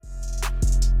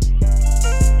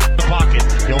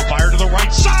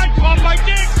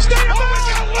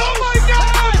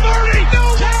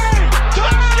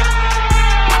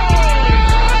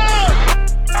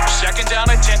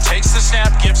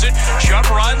it. Chubb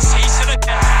runs. He's in the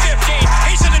 15.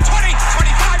 He's in the 20,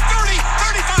 25, 30,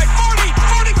 35, 40,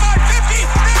 45, 50.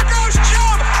 There goes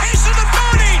Chubb. He's in the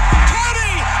 30,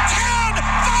 20, 10,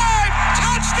 5.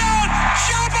 Touchdown.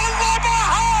 Chubba Lubba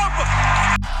Hub.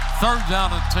 Third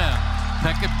down and 10.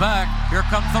 Pick it back. Here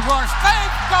comes the rush.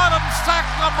 They've got him. Sack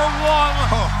number 1.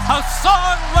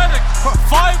 Hassan Reddick.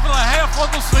 5.5 on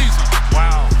the season.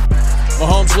 Wow.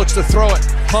 Mahomes looks to throw it.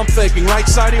 Pump faking. Right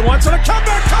side. He wants it. A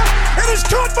comeback cut. It is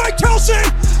caught by Kelsey.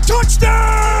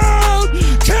 Touchdown!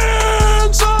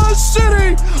 Kansas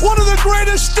City. One of the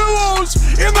greatest duos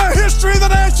in the history of the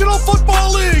National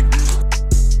Football League.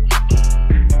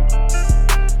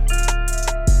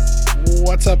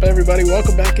 What's up, everybody?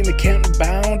 Welcome back into Canton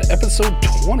Bound, episode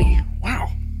 20.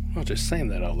 Wow. I was just saying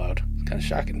that out loud. It's kind of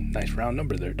shocking. Nice round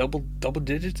number there. Double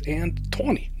digits and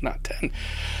 20, not 10.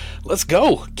 Let's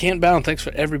go. Canton Bound, thanks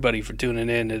for everybody for tuning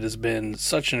in. It has been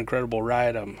such an incredible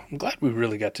ride. I'm glad we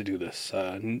really got to do this.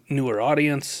 Newer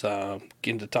audience,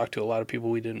 getting to talk to a lot of people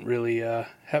we didn't really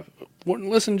wouldn't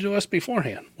listen to us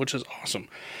beforehand, which is awesome.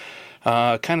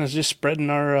 Kind of just spreading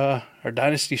our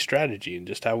dynasty strategy and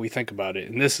just how we think about it.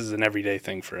 And this is an everyday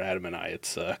thing for Adam and I.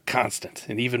 It's constant.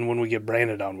 And even when we get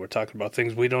Brandon on, we're talking about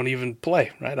things we don't even play,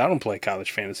 right? I don't play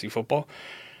college fantasy football.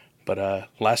 But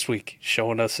last week,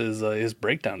 showing us his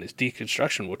breakdown, his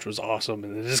deconstruction, which was awesome.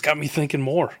 And it just got me thinking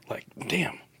more. Like,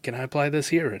 damn, can I apply this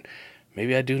here? And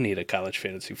maybe I do need a college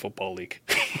fantasy football league.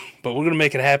 But we're going to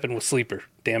make it happen with Sleeper.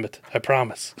 Damn it. I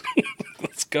promise.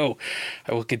 Let's go.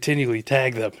 I will continually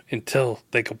tag them until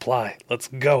they comply. Let's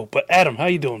go. But Adam, how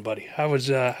you doing, buddy? How was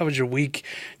your week?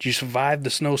 Did you survive the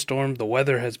snowstorm? The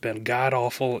weather has been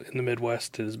god-awful in the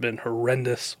Midwest. It has been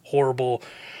horrendous, horrible,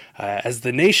 as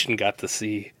the nation got to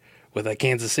see with that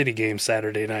Kansas City game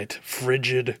Saturday night.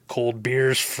 Frigid, cold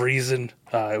beers, freezing.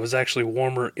 It was actually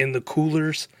warmer in the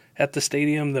coolers at the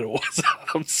stadium than it was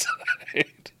outside.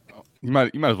 You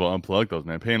might as well unplug those,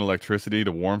 man. Paying electricity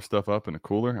to warm stuff up in a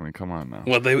cooler. I mean, come on now.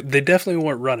 Well, they definitely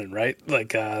weren't running, right? Like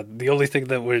the only thing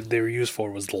that they were used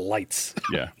for was the lights.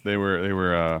 Yeah,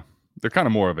 they're kind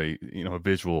of more of a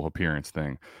visual appearance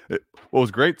thing. What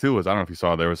was great too was, I don't know if you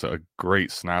saw, there was a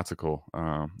great snotsicle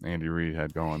Andy Reid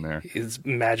had going there. It's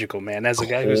magical, man. As a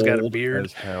guy who's got a beard,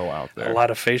 as hell out there, a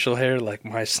lot of facial hair, like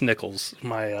my snickles,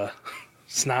 my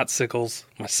snotsickles,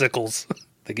 my sickles.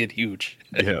 They get huge.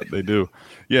 Yeah, they do.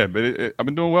 Yeah, but I've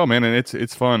been doing well, man, and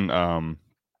it's fun.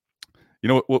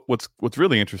 What's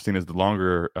really interesting is the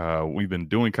longer we've been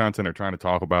doing content or trying to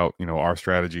talk about our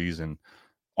strategies, and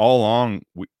all along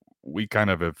we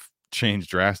kind of have changed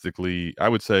drastically. I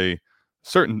would say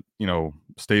certain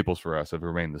staples for us have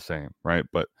remained the same, right?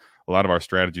 But a lot of our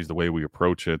strategies, the way we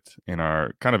approach it, in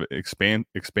our kind of expanding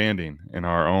in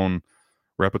our own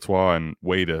repertoire and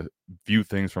way to view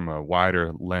things from a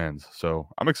wider lens. So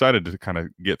I'm excited to kind of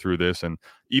get through this, and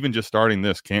even just starting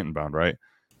this Canton Bound, right?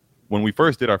 When we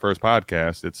first did our first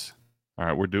podcast, it's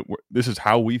all right. This is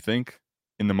how we think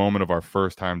in the moment of our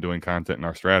first time doing content and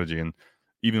our strategy. And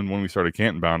even when we started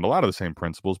Canton Bound, a lot of the same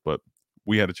principles, but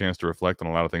we had a chance to reflect on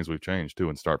a lot of things we've changed too,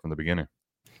 and start from the beginning.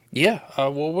 Yeah.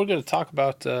 Well, we're going to talk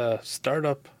about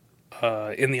startup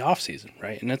in the offseason,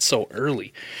 right? And it's so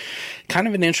early. Kind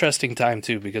of an interesting time,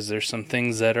 too, because there's some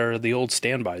things that are the old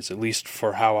standbys, at least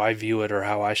for how I view it or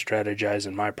how I strategize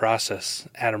in my process.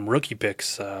 Adam, rookie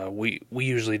picks, we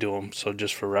usually do them, so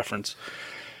just for reference.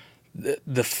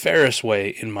 The fairest way,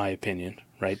 in my opinion,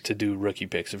 right, to do rookie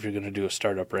picks, if you're going to do a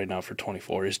startup right now for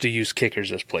 24, is to use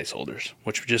kickers as placeholders,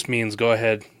 which just means go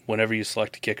ahead, whenever you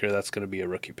select a kicker, that's going to be a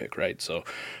rookie pick, right? So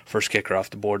first kicker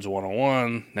off the board's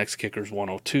 101, next kicker's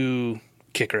 102,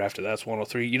 kicker after that's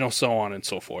 103, so on and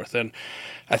so forth. And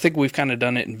I think we've kind of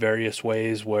done it in various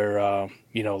ways where,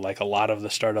 like a lot of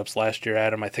the startups last year,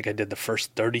 Adam, I think I did the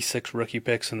first 36 rookie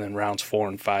picks, and then rounds 4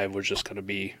 and 5 was just going to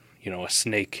be, a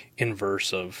snake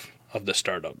inverse of the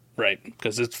startup, right?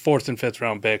 Because it's 4th and 5th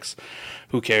round picks.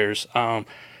 Who cares? I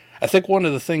think one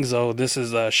of the things, though, this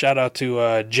is a shout out to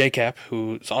JCap,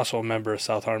 who's also a member of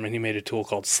South Harmon. He made a tool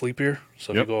called Sleepier.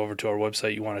 So if you go over to our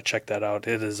website, you want to check that out.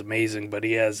 It is amazing. But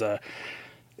he has,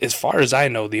 as far as I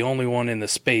know, the only one in the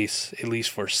space, at least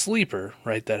for Sleeper,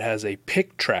 right, that has a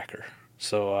pick tracker.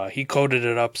 So he coded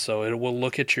it up so it will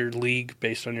look at your league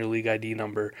based on your league ID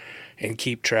number and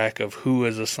keep track of who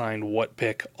is assigned what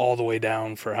pick all the way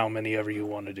down for how many ever you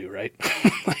want to do, right?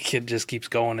 Like it just keeps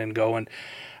going and going.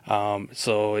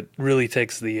 So it really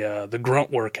takes the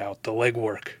grunt work out, the leg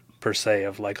work per se,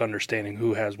 of like understanding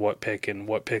who has what pick and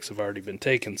what picks have already been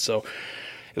taken. So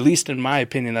at least in my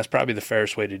opinion, that's probably the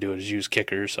fairest way to do it, is use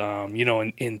kickers.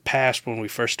 In past, when we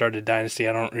first started Dynasty,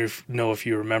 I don't know if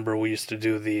you remember, we used to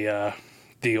do the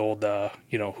the old,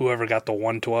 whoever got the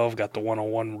 112 got the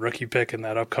 101 rookie pick in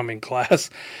that upcoming class.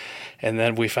 And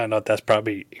then we found out that's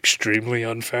probably extremely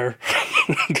unfair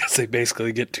because they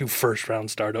basically get 2 first-round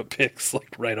startup picks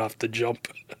like right off the jump,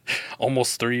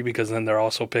 almost 3 because then they're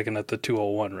also picking at the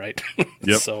 201, right?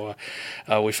 Yep. So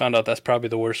we found out that's probably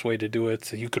the worst way to do it.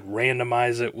 So you could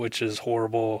randomize it, which is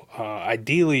horrible.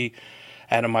 Ideally,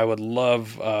 Adam, I would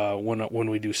love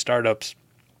when we do startups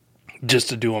just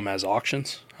to do them as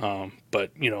auctions.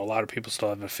 But, a lot of people still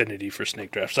have affinity for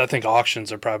snake drafts. I think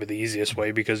auctions are probably the easiest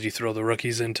way because you throw the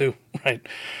rookies in too, right?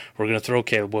 We're going to throw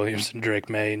Caleb Williams and Drake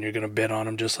May, and you're going to bid on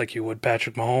them just like you would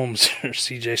Patrick Mahomes or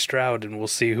CJ Stroud, and we'll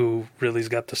see who really's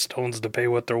got the stones to pay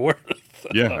what they're worth.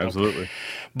 Yeah, absolutely.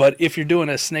 But if you're doing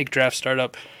a snake draft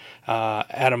startup,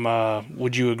 Adam,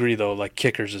 would you agree, though, like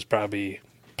kickers is probably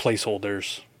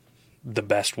placeholders the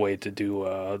best way to do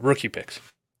rookie picks?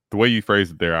 The way you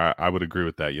phrased it there, I would agree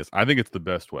with that. Yes, I think it's the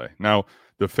best way. Now,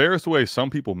 the fairest way, some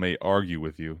people may argue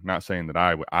with you, not saying that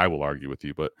I will argue with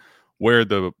you, but where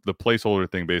the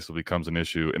placeholder thing basically becomes an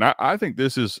issue. And I think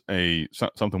this is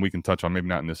something we can touch on, maybe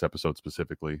not in this episode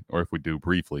specifically, or if we do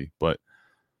briefly, but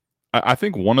I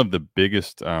think one of the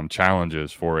biggest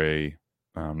challenges for a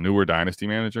newer dynasty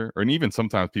manager, or even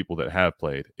sometimes people that have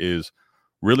played, is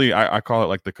really, I call it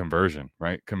like the conversion,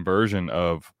 right? Conversion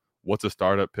of what's a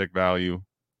startup pick value,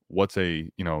 what's a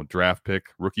draft pick,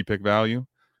 rookie pick value,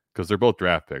 because they're both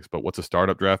draft picks, but what's a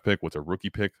startup draft pick, what's a rookie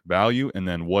pick value, and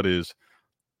then what is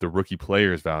the rookie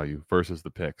player's value versus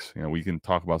the picks. We can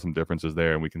talk about some differences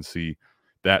there, and we can see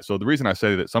that. So the reason I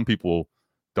say that some people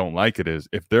don't like it is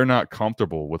if they're not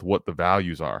comfortable with what the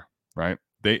values are, right?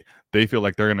 They feel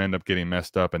like they're going to end up getting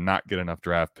messed up and not get enough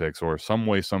draft picks, or some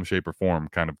way, some shape or form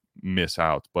kind of miss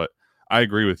out. But I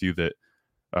agree with you that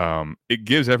it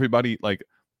gives everybody, like,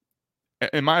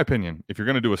 in my opinion, if you're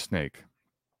going to do a snake,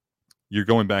 you're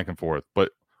going back and forth,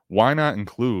 but why not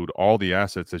include all the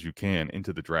assets as you can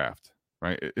into the draft,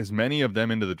 right? As many of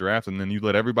them into the draft, and then you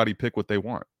let everybody pick what they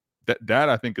want. That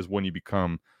I think is when you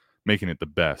become making it the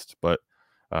best. But,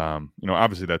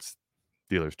 obviously that's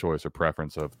dealer's choice or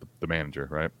preference of the manager,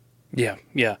 right? Yeah.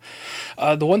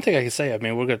 The one thing I can say,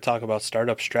 we're going to talk about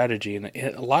startup strategy, and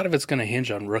a lot of it's going to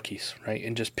hinge on rookies, right?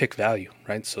 And just pick value,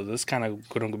 right? So this kind of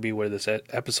going to be where this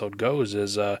episode goes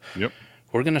is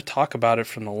we're going to talk about it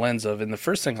from the lens of, and the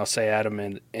first thing I'll say, Adam,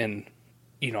 and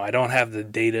I don't have the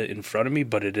data in front of me,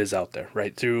 but it is out there,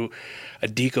 right? Through a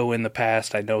Deco in the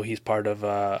past, I know he's part of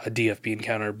a DFB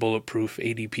Encounter Bulletproof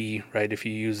ADP, right? If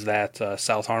you use that,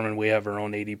 South Harmon, we have our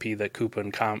own ADP that Koopa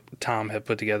and Tom have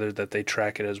put together that they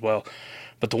track it as well.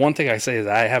 But the one thing I say is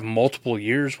I have multiple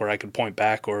years where I can point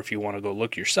back, or if you want to go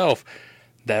look yourself,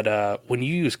 that when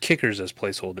you use kickers as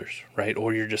placeholders, right,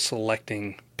 or you're just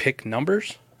selecting pick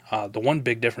numbers, the one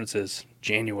big difference is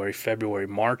January, February,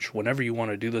 March, whenever you want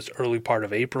to do this, early part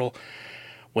of April,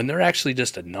 when they're actually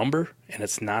just a number and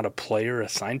it's not a player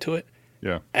assigned to it,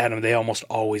 yeah, Adam, they almost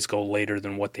always go later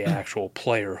than what the actual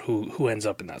player who ends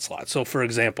up in that slot. So, for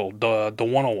example, the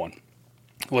 101,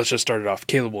 let's just start it off,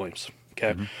 Caleb Williams,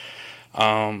 okay?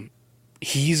 Mm-hmm.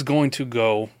 He's going to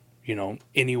go,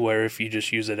 anywhere if you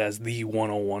just use it as the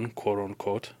 101, quote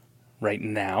unquote, right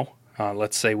now.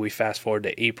 Let's say we fast forward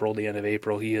to April, the end of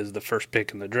April. He is the first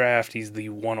pick in the draft. He's the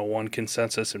 101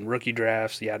 consensus in rookie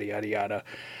drafts, yada, yada, yada.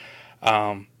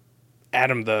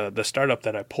 Adam, the startup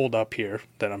that I pulled up here,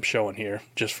 that I'm showing here,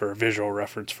 just for a visual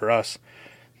reference for us,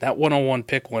 that 101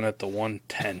 pick went at the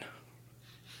 110.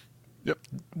 Yep.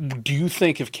 Do you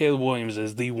think if Caleb Williams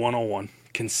is the 101,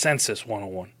 consensus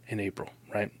 101 in April,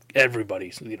 right?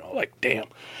 Everybody's, damn,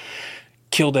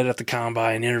 killed it at the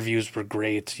combine. Interviews were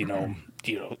great,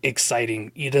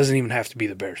 exciting. It doesn't even have to be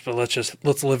the Bears, but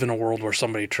let's live in a world where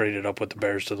somebody traded up with the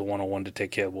Bears to the 101 to take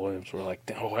Caleb Williams. We're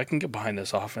like, oh, I can get behind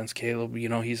this offense. Caleb,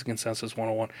 he's a consensus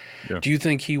 101. Yeah. Do you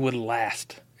think he would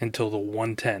last until the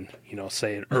 110,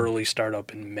 say an early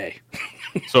startup in May?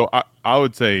 So I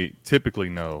would say typically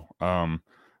no.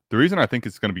 The reason I think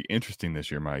it's going to be interesting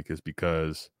this year, Mike, is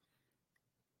because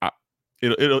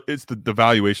it's the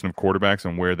valuation of quarterbacks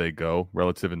and where they go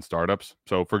relative in startups.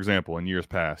 So, for example, in years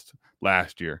past,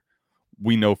 last year,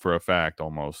 we know for a fact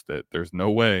almost that there's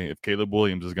no way if Caleb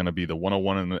Williams is going to be the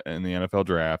 101 in the NFL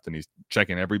draft and he's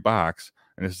checking every box,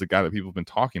 and this is the guy that people have been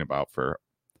talking about for,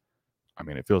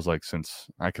 it feels like since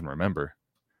I can remember.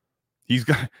 He's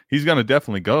going to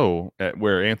definitely go at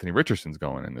where Anthony Richardson's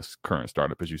going in this current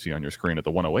startup, as you see on your screen at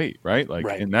the 108, right?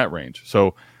 Right. In that range.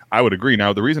 So I would agree.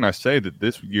 Now, the reason I say that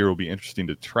this year will be interesting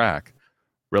to track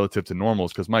relative to normal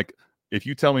is because, Mike, if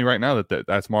you tell me right now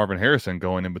that's Marvin Harrison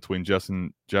going in between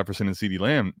Justin Jefferson and CeeDee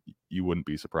Lamb, you wouldn't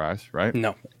be surprised, right?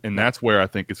 No. And that's where I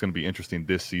think it's going to be interesting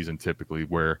this season typically,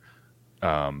 where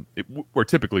where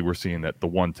typically we're seeing that the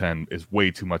 110 is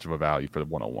way too much of a value for the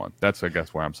 101. That's, I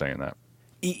guess, why I'm saying that.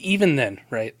 Even then,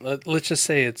 right? Let's just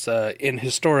say it's and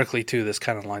historically too, this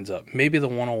kind of lines up. Maybe the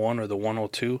 101 or the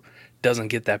 102 doesn't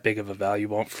get that big of a value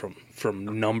bump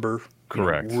from number,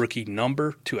 correct, rookie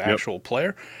number to actual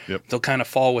player. Yep. They'll kind of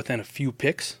fall within a few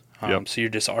picks. Yep. So you're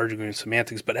just arguing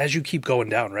semantics. But as you keep going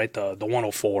down, right, the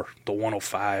 104, the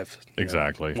 105,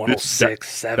 exactly, 106,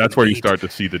 7, that's where 8. you start to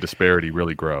see the disparity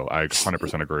really grow. I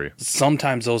 100% agree.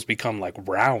 Sometimes those become like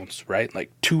rounds, right?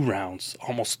 Like 2 rounds,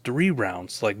 almost 3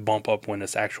 rounds, like bump up when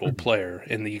it's actual player,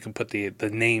 and then you can put the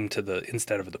name to the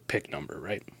instead of the pick number,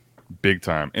 right? Big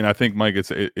time. And I think, Mike,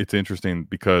 it's interesting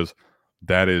because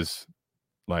that is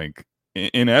like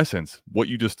in essence what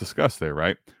you just discussed there,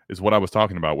 right? Is what I was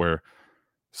talking about, where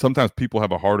sometimes people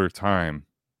have a harder time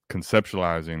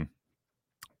conceptualizing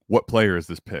what player is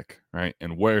this pick, right?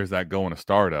 And where is that going to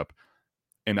startup?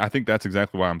 And I think that's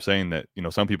exactly why I'm saying that,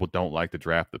 some people don't like to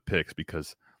draft the picks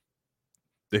because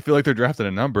they feel like they're drafting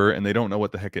a number and they don't know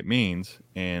what the heck it means.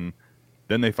 And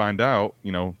then they find out,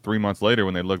 3 months later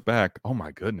when they look back, oh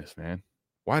my goodness, man,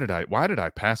 why did I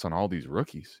pass on all these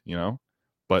rookies,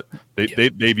 But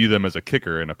they view them as a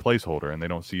kicker and a placeholder, and they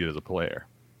don't see it as a player.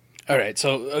 All right,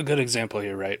 so a good example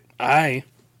here, right? I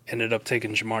ended up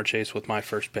taking Jamar Chase with my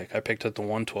first pick. I picked up the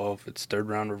 112. It's third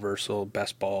round reversal,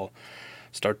 best ball.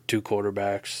 Start 2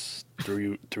 quarterbacks,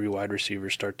 three wide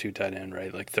receivers, start 2 tight end,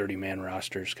 right? Like 30-man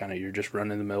rosters, kind of you're just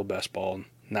running the mill best ball,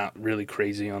 not really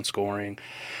crazy on scoring.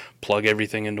 Plug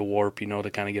everything into warp, to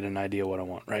kind of get an idea what I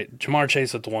want, right? Jamar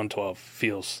Chase at the 112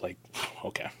 feels like,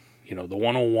 okay. The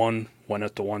 101 went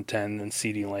at the 110, and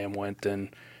CeeDee Lamb went,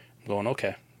 and I'm going,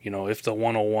 okay. If the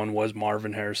 101 was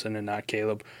Marvin Harrison and not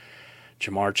Caleb,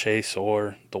 Jamar Chase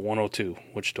or the 102,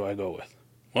 which do I go with?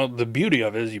 Well, the beauty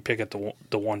of it is you pick at the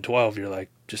 112, you're like,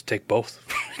 just take both.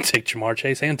 Take Jamar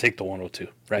Chase and take the 102,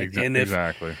 right?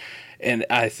 Exactly. And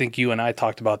I think you and I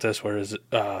talked about this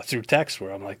through text,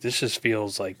 where I'm like, this just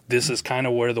feels like this is kind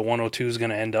of where the 102 is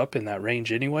going to end up in that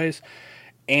range anyways.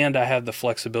 And I have the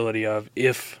flexibility of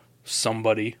if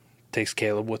somebody takes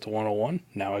Caleb with the 101,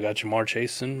 now I got Jamar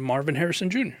Chase and Marvin Harrison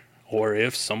Jr. Or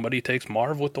if somebody takes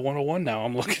Marv with the 101, now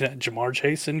I'm looking at Jamar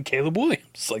Chase and Caleb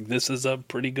Williams. Like, this is a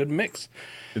pretty good mix.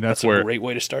 And that's a great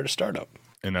way to start a startup.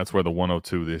 And that's where the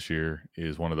 102 this year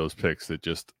is one of those picks that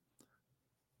just,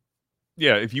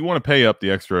 if you want to pay up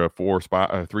the extra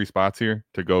 3 spots here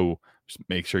to go just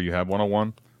make sure you have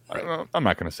 101, right. I'm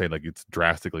not going to say like it's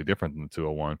drastically different than the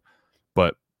 201,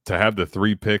 but to have the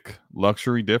 3-pick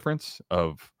luxury difference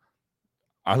of,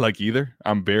 I like either.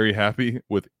 I'm very happy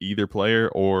with either player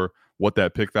or what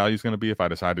that pick value is going to be if I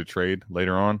decide to trade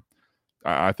later on.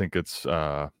 I think it's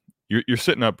you're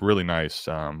sitting up really nice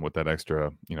with that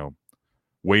extra,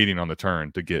 waiting on the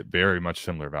turn to get very much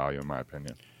similar value, in my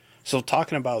opinion. So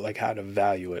talking about like how to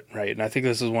value it, right? And I think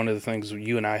this is one of the things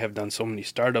you and I have done so many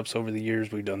startups over the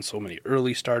years. We've done so many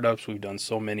early startups. We've done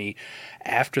so many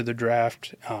after the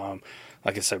draft.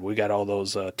 Like I said, we got all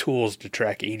those tools to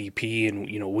track ADP, and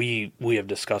we have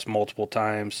discussed multiple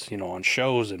times, on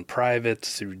shows and private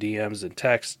through DMs and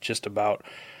text, just about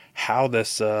how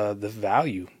this the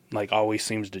value like always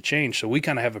seems to change. So we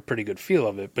kind of have a pretty good feel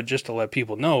of it. But just to let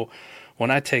people know, when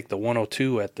I take the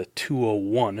 102 at the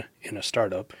 201 in a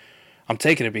startup, I'm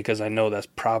taking it because I know that's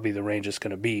probably the range it's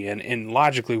going to be. And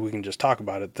logically, we can just talk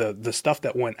about it. The stuff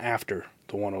that went after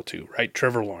the 102, right?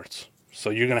 Trevor Lawrence. So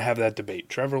you're going to have that debate,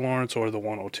 Trevor Lawrence or the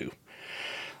 102.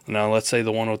 Now, let's say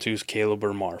the 102 is Caleb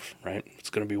or Marv, right? It's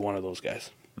going to be one of those guys.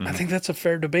 Mm-hmm. I think that's a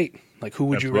fair debate. Like, who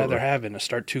would you rather have in a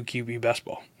start 2 QB best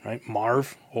ball, right?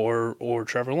 Marv or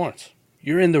Trevor Lawrence?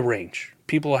 You're in the range.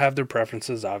 People have their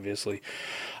preferences, obviously.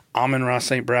 Amon-Ra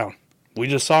St. Brown. We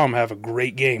just saw him have a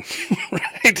great game,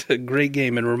 right? A great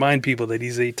game, and remind people that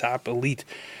he's a top elite.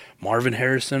 Marvin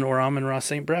Harrison or Amon-Ra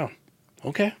St. Brown.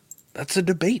 Okay, that's a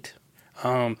debate.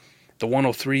 The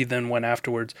 103 then went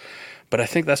afterwards. But I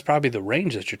think that's probably the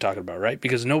range that you're talking about, right?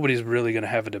 Because nobody's really going to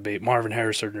have a debate, Marvin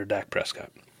Harrison or Dak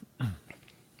Prescott.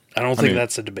 I don't think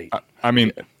that's a debate.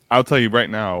 I'll tell you right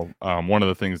now, one of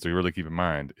the things to really keep in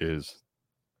mind is,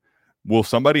 will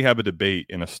somebody have a debate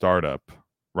in a startup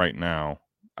right now?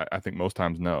 I think most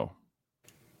times no.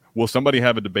 Will somebody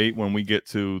have a debate when we get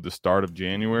to the start of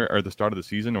January or the start of the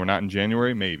season, or not in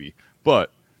January? Maybe.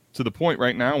 But to the point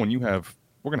right now, when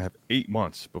we're going to have 8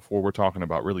 months before we're talking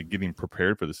about really getting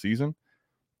prepared for the season.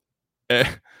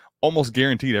 Almost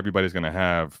guaranteed everybody's going to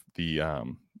have the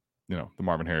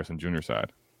Marvin Harrison Jr.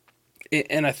 side.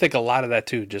 And I think a lot of that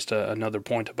too, just another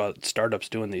point about startups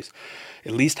doing these,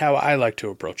 at least how I like to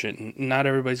approach it. And not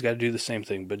everybody's got to do the same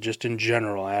thing, but just in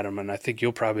general, Adam, and I think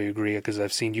you'll probably agree because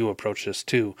I've seen you approach this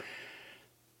too.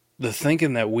 the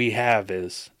thinking that we have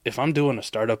is if I'm doing a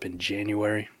startup in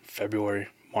January, February,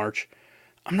 March,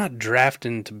 I'm not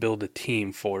drafting to build a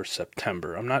team for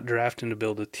September. I'm not drafting to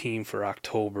build a team for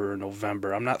October or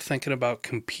November. I'm not thinking about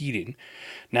competing.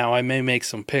 Now, I may make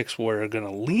some picks where they're going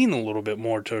to lean a little bit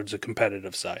more towards the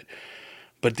competitive side.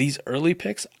 But these early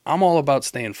picks, I'm all about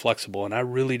staying flexible, and I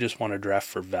really just want to draft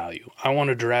for value. I want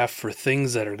to draft for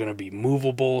things that are going to be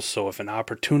movable, so if an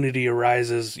opportunity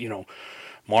arises,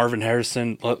 Marvin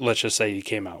Harrison, let's just say he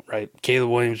came out, right? Caleb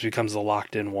Williams becomes the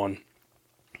locked-in one.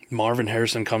 Marvin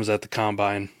Harrison comes at the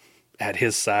combine at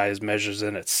his size, measures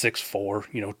in at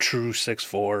 6'4", true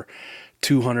 6'4",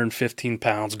 215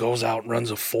 pounds, goes out,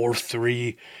 runs a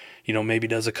 4.3, maybe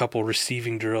does a couple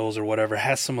receiving drills or whatever,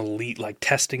 has some elite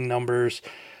testing numbers.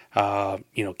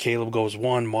 Caleb goes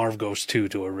 1, Marv goes 2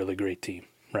 to a really great team,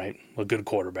 right? A good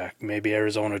quarterback. Maybe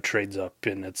Arizona trades up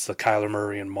and it's the Kyler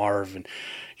Murray and Marv, and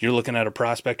you're looking at a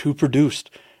prospect who produced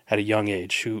at a young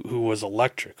age, who was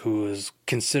electric, who is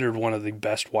considered one of the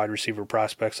best wide receiver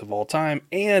prospects of all time,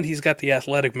 and he's got the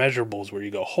athletic measurables where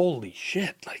you go, holy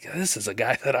shit, this is a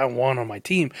guy that I want on my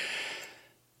team.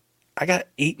 I got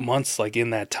 8 months in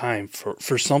that time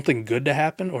for something good to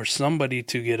happen or somebody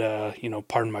to get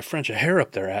pardon my French, a hair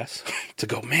up their ass to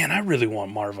go, man, I really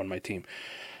want Marv on my team.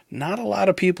 Not a lot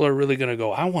of people are really going to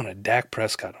go, I want a Dak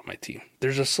Prescott on my team.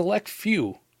 There's a select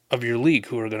few of your league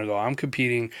who are going to go, I'm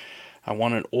competing. I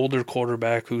want an older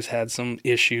quarterback who's had some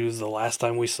issues. The last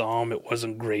time we saw him, it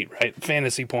wasn't great, right?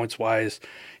 Fantasy points wise,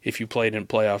 if you played in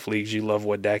playoff leagues, you love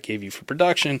what Dak gave you for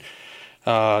production.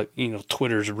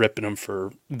 Twitter's ripping him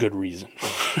for good reason.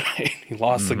 Right? He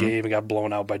lost the game and got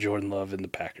blown out by Jordan Love and the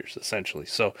Packers, essentially.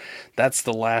 So that's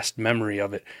the last memory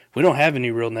of it. We don't have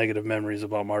any real negative memories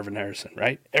about Marvin Harrison,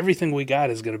 right? Everything we got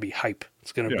is going to be hype.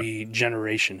 It's going to be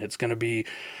generation. It's going to be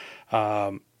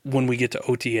when we get to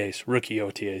OTAs, rookie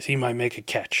OTAs, he might make a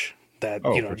catch that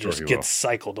just gets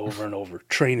cycled over and over.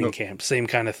 Training camp, same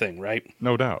kind of thing, right?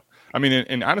 No doubt. I mean,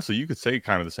 and honestly, you could say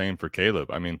kind of the same for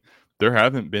Caleb. I mean, there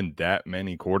haven't been that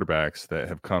many quarterbacks that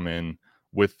have come in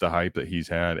with the hype that he's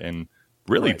had and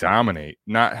really dominate,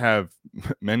 not have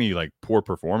many poor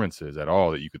performances at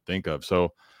all that you could think of.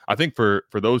 So I think for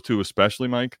those two especially,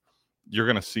 Mike, you're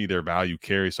going to see their value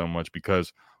carry so much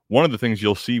because one of the things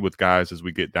you'll see with guys as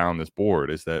we get down this board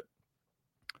is that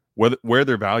where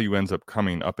their value ends up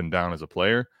coming up and down as a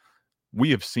player,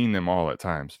 we have seen them all at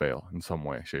times fail in some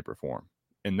way, shape, or form.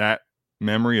 And that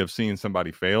memory of seeing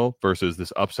somebody fail versus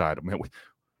this upside, man,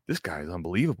 this guy is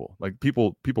unbelievable.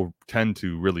 People tend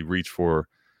to really reach for,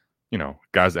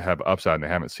 guys that have upside and they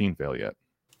haven't seen fail yet.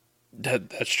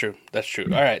 That's true.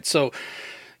 All right, so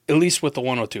at least with the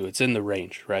 102, it's in the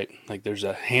range, right? There's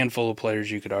a handful of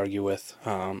players you could argue with.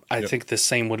 I think the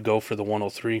same would go for the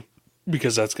 103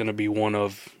 because that's going to be one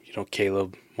of,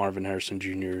 Caleb, Marvin Harrison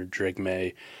Jr., Drake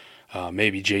May,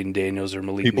 maybe Jaden Daniels or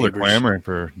Malik People Neighbors. Are clamoring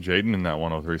for Jaden in that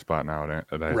 103 spot nowadays.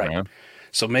 Right. Man.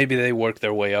 So maybe they work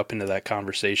their way up into that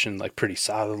conversation pretty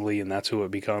solidly, and that's who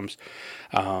it becomes.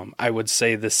 I would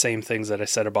say the same things that I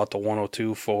said about the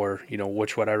 102 for,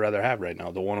 which would I rather have right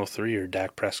now, the 103 or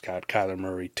Dak Prescott, Kyler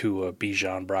Murray, Tua,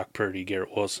 Bijan, Brock Purdy,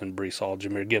 Garrett Wilson, Breece Hall,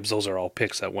 Jahmyr Gibbs. Those are all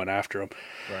picks that went after him.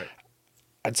 Right.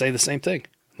 I'd say the same thing.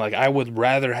 I would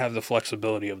rather have the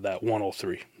flexibility of that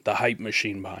 103, the hype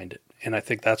machine behind it. And I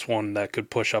think that's one that could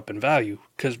push up in value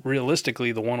because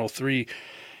realistically, the 103,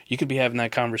 you could be having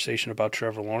that conversation about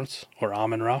Trevor Lawrence or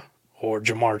Amon-Ra or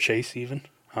Jamar Chase even,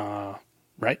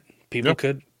 right? People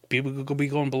could be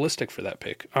going ballistic for that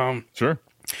pick. Sure.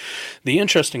 The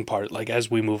interesting part,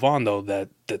 as we move on though, that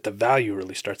the value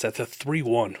really starts at the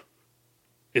 3-1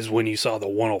 is when you saw the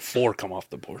 104 come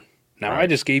off the board. Now, I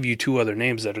just gave you two other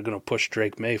names that are going to push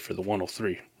Drake May for the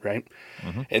 103, right?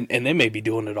 Mm-hmm. And they may be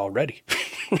doing it already,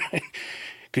 right?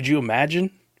 Could you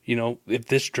imagine, if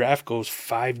this draft goes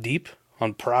 5 deep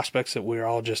on prospects that we're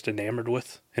all just enamored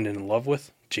with and in love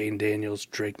with? Jaden Daniels,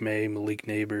 Drake May, Malik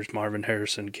Neighbors, Marvin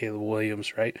Harrison, Caleb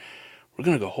Williams, right? We're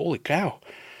going to go, holy cow.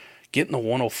 Getting the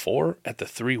 104 at the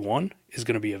 3-1 is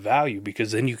going to be a value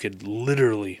because then you could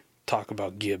literally talk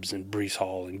about Gibbs and Breece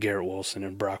Hall and Garrett Wilson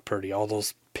and Brock Purdy, all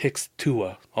those picks,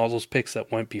 Tua, all those picks that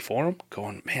went before him,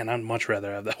 going, man, I'd much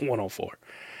rather have that 104.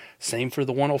 Same for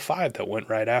the 105 that went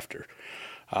right after.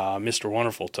 Mr.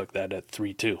 Wonderful took that at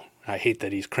 3-2. I hate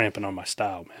that he's cramping on my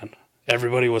style, man.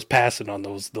 Everybody was passing on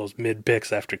those mid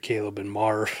picks after Caleb and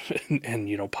Marv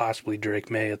and possibly Drake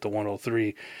May at the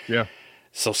 103. Yeah.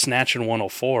 So snatching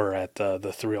 104 at the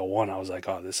 301, I was like,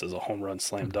 oh, this is a home run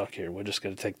slam dunk here. We're just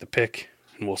going to take the pick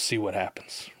and we'll see what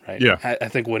happens, right? Yeah. I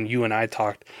think when you and I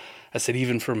talked, I said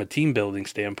even from a team building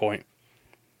standpoint,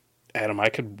 Adam, I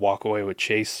could walk away with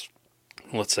Chase.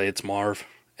 Let's say it's Marv,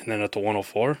 and then at the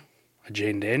 104, a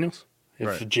Jaden Daniels. If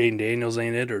Right. Jaden Daniels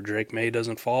ain't it, or Drake May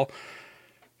doesn't fall,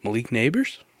 Malik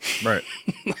Neighbors. Right.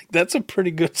 Like, that's a pretty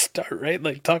good start, right?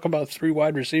 Like, talk about 3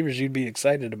 wide receivers you'd be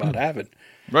excited about having.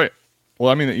 Right.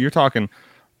 Well, I mean, you're talking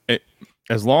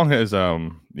as long as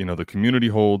the community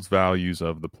holds values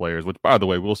of the players, which, by the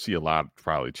way, we'll see a lot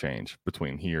probably change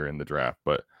between here and the draft.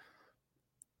 But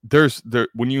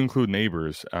when you include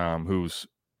Neighbors, who's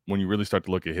when you really start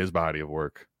to look at his body of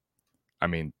work, I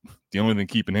mean, the only thing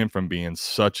keeping him from being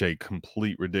such a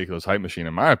complete ridiculous hype machine,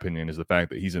 in my opinion, is the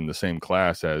fact that he's in the same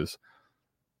class as,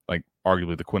 like,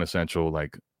 arguably the quintessential,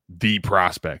 like, the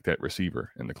prospect at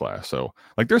receiver in the class. So,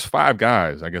 like, there's 5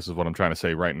 guys, I guess is what I'm trying to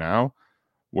say right now,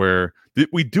 where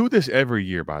we do this every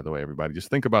year, by the way, everybody. Just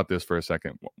think about this for a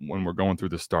second when we're going through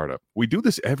the startup. We do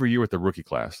this every year with the rookie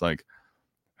class. Like,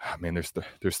 man,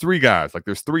 there's 3 guys. Like,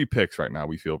 there's 3 picks right now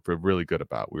we feel really good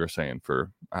about. We were saying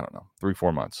for, I don't know,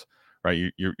 3-4 months,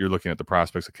 right? You're looking at the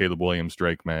prospects of Caleb Williams,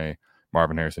 Drake May,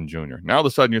 Marvin Harrison Jr. Now, all of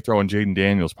a sudden, you're throwing Jaden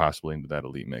Daniels possibly into that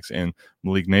elite mix and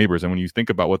Malik Neighbors. And when you think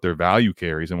about what their value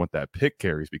carries and what that pick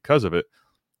carries because of it,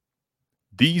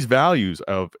 these values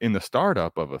in the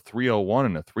startup of a 301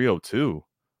 and a 302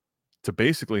 to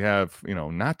basically have,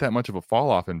 not that much of a fall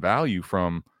off in value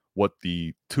from what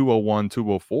the 201,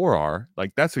 204 are,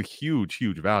 like, that's a huge,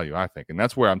 huge value, I think. And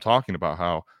that's where I'm talking about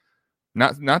how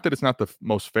not that it's not the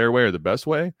most fair way or the best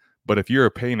way, but if you're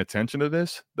paying attention to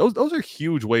this, those are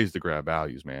huge ways to grab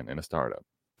values, man, in a startup.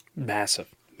 Massive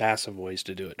ways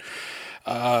to do it.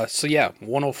 So yeah,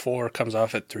 104 comes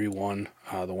off at 3-1.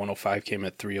 The 105 came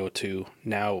at 302.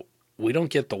 Now, we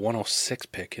don't get the 106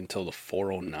 pick until the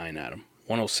 409, Adam.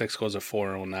 106 goes at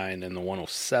 409, and the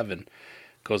 107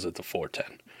 goes at the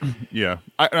 410. Yeah,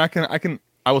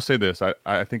 I will say this.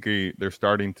 I think they're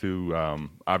starting to,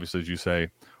 obviously, as you say,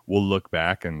 we'll look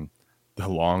back, and the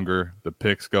longer the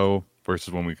picks go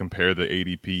versus when we compare the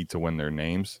ADP to when they're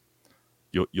names,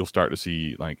 you'll start to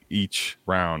see, like, each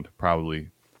round probably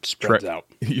spreads out.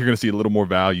 You're going to see a little more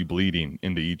value bleeding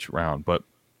into each round. But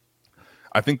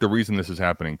I think the reason this is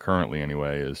happening currently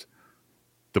anyway is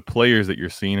the players that you're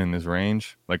seeing in this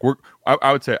range. Like,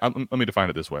 I would say, let me define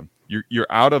it this way. You're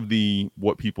out of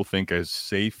what people think as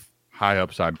safe, high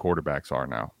upside quarterbacks are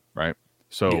now, right?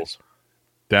 So Yes.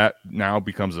 That now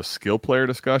becomes a skill player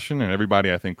discussion, and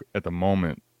everybody, I think, at the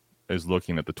moment is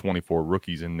looking at the 24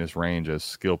 rookies in this range as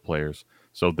skill players.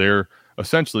 So they're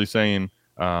essentially saying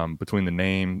between the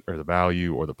name or the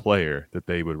value or the player that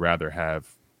they would rather have,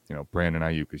 Brandon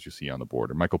Ayuk, as you see on the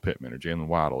board, or Michael Pittman or Jalen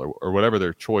Waddle or whatever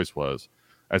their choice was,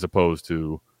 as opposed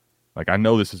to, like, I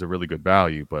know this is a really good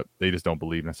value, but they just don't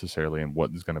believe necessarily in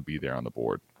what is going to be there on the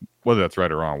board. Whether that's right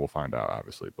or wrong, we'll find out,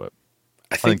 obviously. But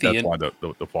I think that's why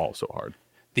the fall is so hard.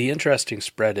 The interesting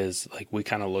spread is, like, we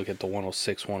kind of look at the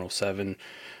 106, 107,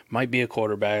 might be a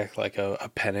quarterback like a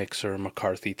Penix or a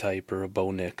McCarthy type or a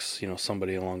Bo Nix,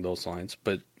 somebody along those lines,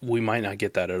 but we might not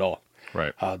get that at all.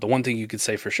 Right. The one thing you could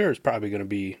say for sure is probably going to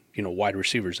be, wide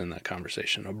receivers in that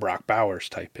conversation, a Brock Bowers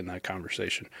type in that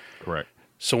conversation. Correct.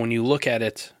 So when you look at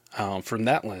it from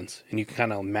that lens, and you can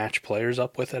kind of match players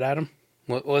up with it, Adam,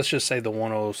 let's just say the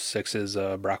 106 is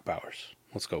Brock Bowers.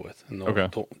 Let's go with. And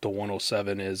the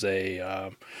 107 is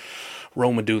a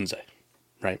Rome Odunze,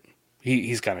 right?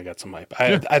 He's kind of got some hype.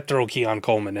 I'd throw Keon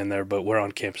Coleman in there, but we're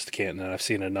on Campus to Canton, and I've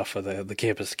seen enough of the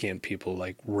Campus to Canton people,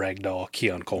 like, ragdoll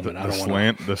Keon Coleman.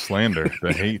 The slander,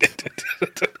 the hate.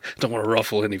 Don't want to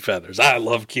ruffle any feathers. I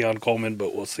love Keon Coleman,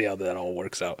 but we'll see how that all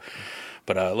works out.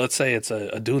 But let's say it's a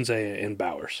Odunze and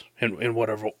Bowers in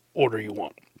whatever order you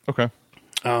want. Okay.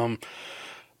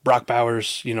 Brock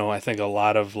Bowers, I think a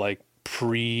lot of, like,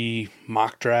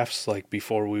 pre-mock drafts, like,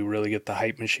 before we really get the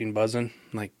hype machine buzzing,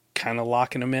 like, kind of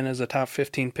locking him in as a top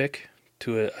 15 pick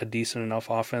to a decent enough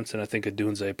offense, and I think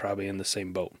Odunze probably in the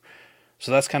same boat.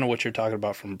 So that's kind of what you're talking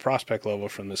about from a prospect level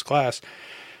from this class.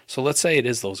 So let's say it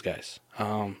is those guys.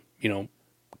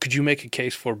 Could you make a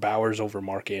case for Bowers over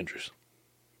Mark Andrews?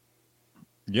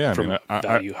 Yeah, from a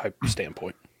value hype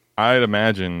standpoint. I'd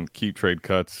imagine Keep Trade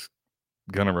Cuts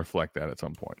going to reflect that at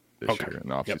some point this year in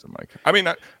the offseason, Mike. I mean,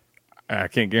 I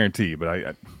can't guarantee, but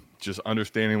I just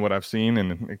understanding what I've seen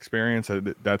and experience,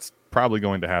 that's probably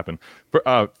going to happen.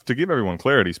 To give everyone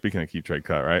clarity, speaking of Keep Trade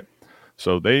Cut, right?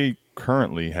 So they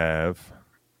currently have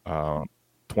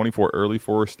 24 early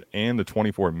first and the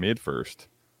 24 mid first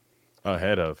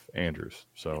ahead of Andrews.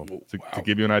 So to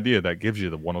give you an idea, that gives you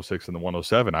the 106 and the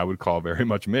 107. I would call very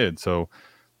much mid. So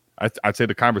I'd say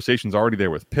the conversation's already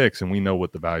there with picks, and we know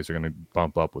what the values are going to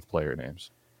bump up with player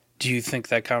names. Do you think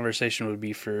that conversation would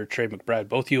be for Trey McBride?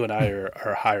 Both you and I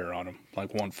are higher on him,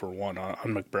 like 1-for-1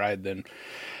 on McBride. Then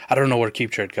I don't know where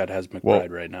Keep Trade Cut has McBride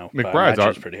right now.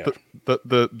 McBride's pretty high.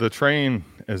 The train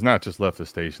has not just left the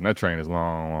station. That train is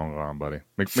long, long gone, buddy.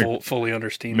 Fully under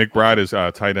steam. McBride is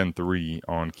tight end 3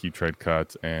 on Keep Trade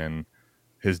Cuts, and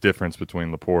his difference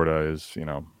between Laporta is,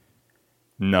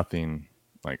 nothing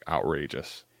like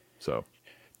outrageous. So,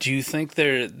 do you think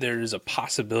there is a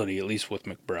possibility, at least with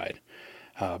McBride,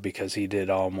 because he did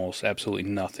almost absolutely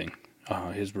nothing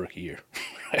his rookie year,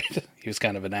 right? He was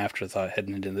kind of an afterthought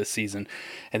heading into this season.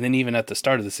 And then even at the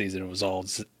start of the season, it was all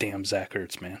damn Zach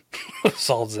Ertz, man. It was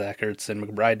all Zach Ertz, and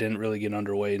McBride didn't really get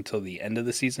underway until the end of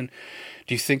the season.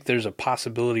 Do you think there's a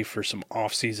possibility for some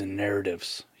off-season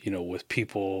narratives, with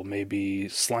people maybe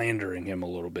slandering him a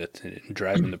little bit and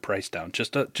driving the price down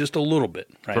just a little bit,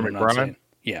 right? For McBride?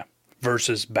 Yeah,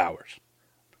 versus Bowers.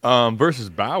 Versus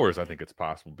Bowers, I think it's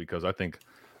possible because I think,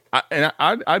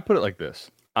 I'd put it like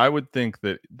this. I would think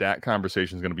that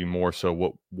conversation is going to be more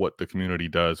so what the community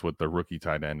does with the rookie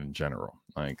tight end in general.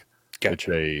 Like,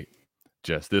 gotcha.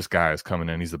 This guy is coming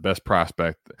in. He's the best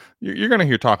prospect. You're going to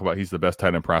hear talk about he's the best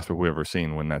tight end prospect we've ever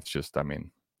seen. When that's just,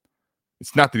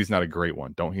 it's not that he's not a great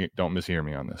one. Don't mishear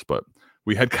me on this. But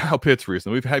we had Kyle Pitts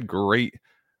recently. We've had great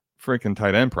freaking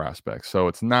tight end prospects. So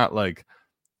it's not like.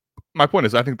 My point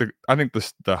is, I think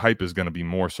the hype is going to be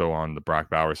more so on the Brock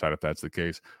Bowers side if that's the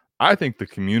case. I think the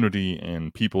community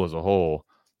and people as a whole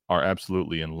are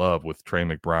absolutely in love with Trey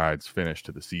McBride's finish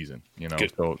to the season.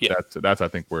 Good. So yeah. that's I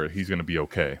think where he's going to be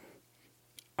okay.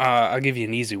 I'll give you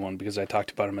an easy one because I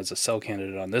talked about him as a sell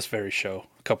candidate on this very show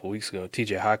a couple weeks ago.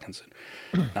 TJ Hawkinson,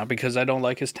 not because I don't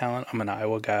like his talent. I'm an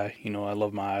Iowa guy. I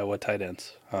love my Iowa tight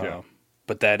ends.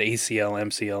 But that ACL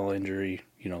MCL injury,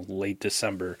 late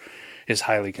December, is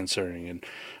highly concerning. And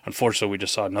unfortunately, we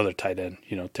just saw another tight end,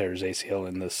 tear his ACL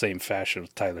in the same fashion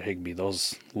with Tyler Higbee.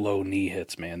 Those low knee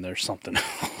hits, man, there's something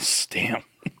else. Damn.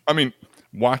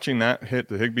 Watching that hit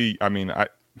to Higbee,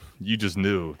 you just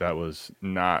knew that was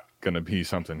not going to be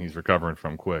something he's recovering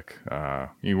from quick.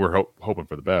 You were hoping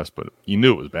for the best, but you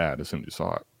knew it was bad as soon as you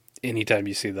saw it. Anytime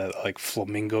you see that like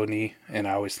flamingo knee, and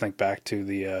I always think back to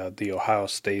the Ohio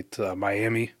State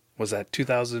Miami. Was that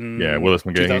 2000? Yeah, Willis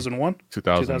McGahee. 2001?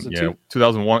 2002? Yeah,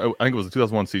 2001. I think it was the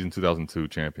 2001 season, 2002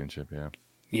 championship, yeah.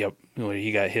 Yep.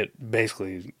 He got hit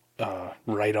basically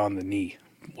right on the knee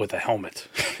with a helmet,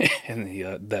 and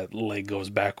that leg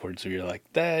goes backwards, so you're like,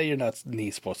 you're not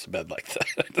knee supposed to bend like that.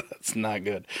 That's not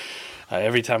good.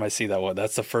 Every time I see that one,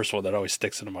 that's the first one that always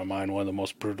sticks into my mind, one of the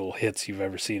most brutal hits you've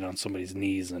ever seen on somebody's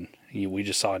knees, and we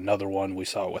just saw another one. We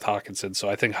saw it with Hawkinson, so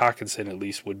I think Hawkinson at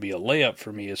least would be a layup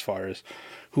for me as far as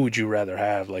who would you rather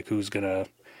have, like who's going to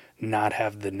not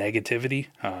have the negativity,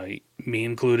 me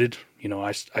included.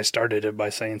 I started it by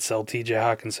saying sell TJ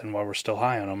Hawkinson while we're still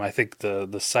high on him. I think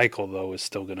the cycle, though, is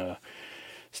still gonna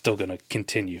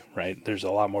continue, right? There's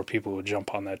a lot more people who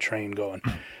jump on that train going,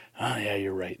 oh, yeah,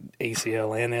 you're right.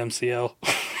 ACL and MCL.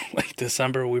 Like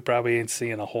December, we probably ain't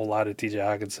seeing a whole lot of TJ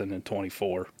Hawkinson in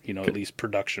 24, at least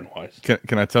production-wise.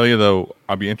 Can I tell you, though,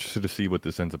 I'll be interested to see what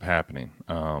this ends up happening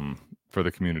for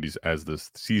the communities as the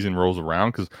season rolls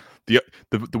around. Because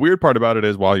the weird part about it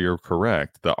is, while you're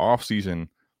correct, the off-season,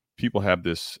 people have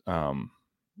this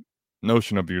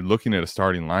notion of you're looking at a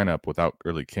starting lineup without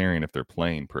really caring if they're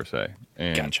playing, per se.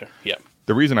 And gotcha, yeah.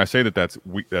 The reason I say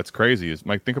that's crazy is,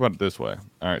 Mike, think about it this way.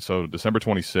 All right, so December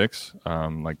 26th,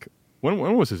 when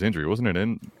was his injury? Wasn't it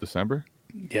in December?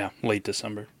 Yeah, late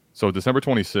December. So December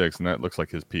 26th, and that looks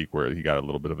like his peak where he got a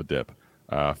little bit of a dip.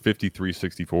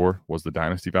 53.64 was the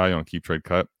dynasty value on Keep Trade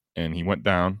Cut, and he went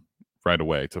down right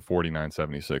away to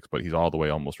 49.76, but he's all the way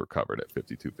almost recovered at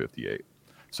 52.58.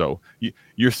 So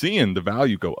you're seeing the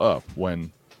value go up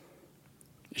when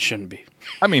it shouldn't be.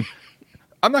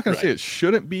 I'm not going to say it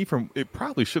shouldn't be. It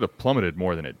probably should have plummeted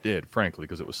more than it did, frankly,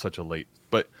 because it was such a late.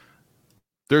 But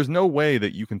there's no way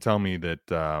that you can tell me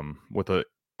that with a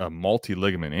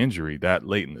multi-ligament injury that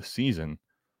late in the season,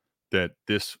 that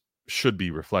this should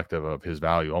be reflective of his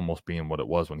value almost being what it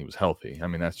was when he was healthy.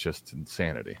 That's just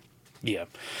insanity. Yeah.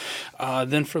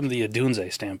 Then from the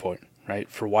Odunze standpoint, right,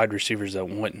 for wide receivers that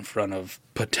went in front of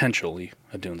potentially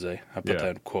Odunze, I put that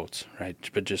in quotes, right,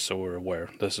 but just so we're aware,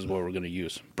 this is what we're going to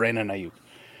use. Brandon Ayuk.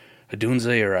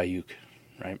 Odunze or Ayuk,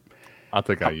 right? I'll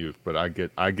take Ayuk, but I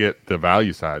get the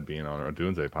value side being on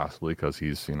Odunze possibly because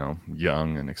he's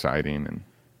young and exciting, and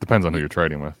depends on who you're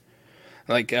trading with.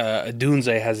 Like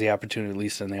Odunze has the opportunity, at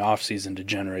least in the offseason, to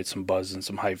generate some buzz and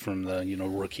some hype from the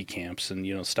rookie camps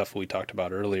and stuff we talked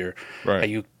about earlier. Right.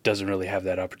 Ayuk doesn't really have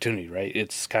that opportunity, right?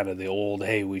 It's kind of the old,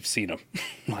 hey, we've seen him,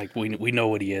 like we know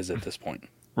what he is at this point.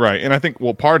 Right, and I think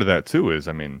part of that too is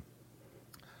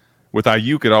with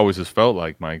Ayuk, it always has felt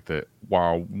like, Mike, that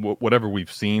while whatever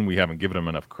we've seen, we haven't given him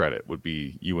enough credit, would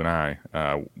be you and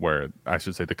I, where I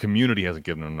should say the community hasn't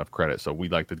given him enough credit, so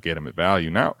we'd like to get him at value.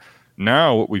 Now,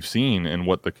 Now what we've seen and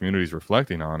what the community is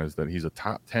reflecting on is that he's a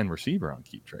top 10 receiver on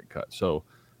Keep Trade Cut. So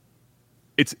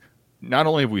it's not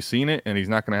only have we seen it, and he's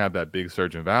not going to have that big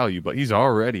surge in value, but he's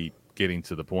already getting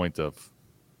to the point of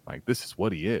like, this is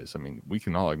what he is. I mean, we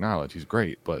can all acknowledge he's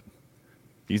great, but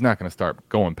he's not going to start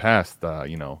going past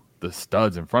the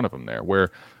studs in front of him there.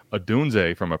 Where a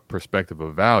Dunze, from a perspective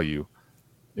of value,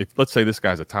 if let's say this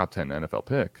guy's a top 10 NFL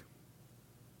pick,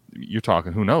 you're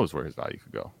talking who knows where his value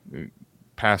could go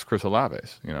past Chris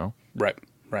Olave's,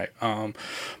 Right.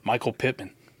 Michael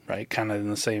Pittman, right? Kind of in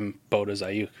the same boat as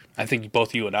Ayuk. I think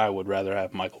both you and I would rather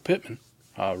have Michael Pittman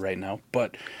right now,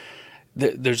 but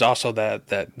there's also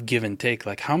that give and take.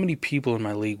 Like, how many people in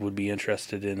my league would be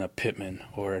interested in a Pittman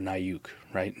or an Ayuk,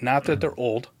 right? Not that they're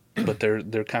old, but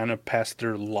they're kind of past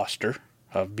their luster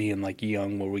of being like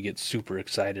young, where we get super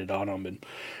excited on them and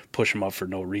push them up for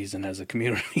no reason as a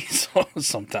community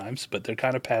sometimes. But they're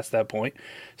kind of past that point,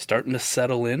 starting to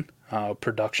settle in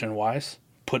production-wise,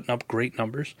 putting up great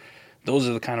numbers. Those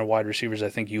are the kind of wide receivers I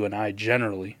think you and I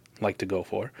generally like to go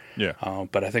for. Yeah.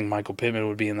 But I think Michael Pittman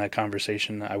would be in that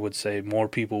conversation. I would say more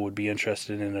people would be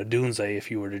interested in a Dunze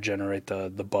if you were to generate the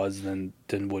buzz than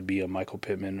would be a Michael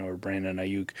Pittman or Brandon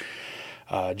Ayuk.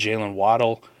 Jalen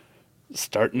Waddle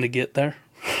starting to get there.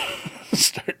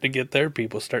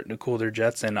 People starting to cool their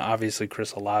jets. And obviously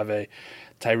Chris Olave,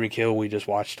 Tyreek Hill, we just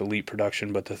watched elite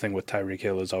production. But the thing with Tyreek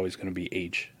Hill is always going to be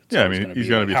age. It's I mean, he's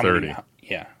going to be 30.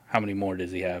 How many more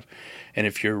does he have? And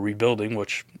if you're rebuilding,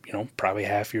 which, probably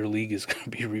half your league is going to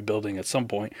be rebuilding at some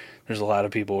point, there's a lot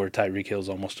of people where Tyreek Hill is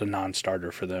almost a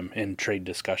non-starter for them in trade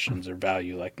discussions or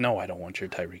value. Like, no, I don't want your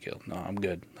Tyreek Hill. No, I'm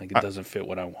good. Like, it doesn't fit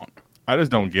what I want. I just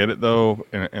don't get it, though,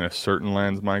 in a certain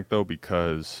lens, Mike, though,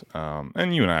 because,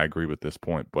 and you and I agree with this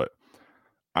point, but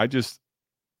I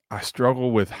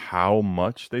struggle with how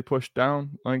much they push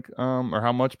down, or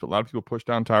how much, but a lot of people push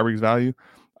down Tyreek's value.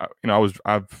 I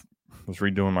was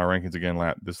redoing my rankings again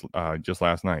just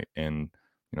last night, and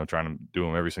trying to do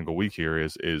them every single week here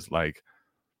is like,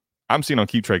 I'm seeing on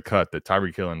Keep Trade Cut that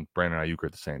Tyreek Hill and Brandon Ayuk are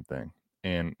the same thing.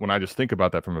 And when I just think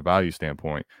about that from a value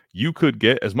standpoint, you could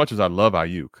get, as much as I love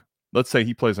Ayuk, let's say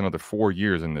he plays another 4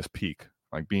 years in this peak,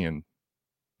 like being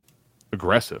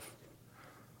aggressive.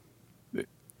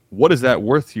 What is that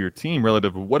worth to your team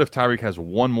relative to what if Tyreek has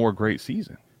one more great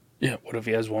season? Yeah, what if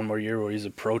he has one more year where he's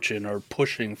approaching or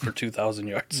pushing for 2,000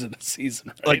 yards in a season?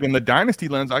 Right? Like, in the dynasty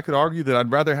lens, I could argue that I'd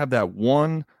rather have that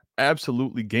one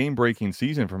absolutely game-breaking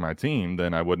season for my team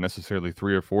than I would necessarily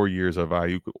 3 or 4 years of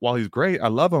Ayuk. While he's great, I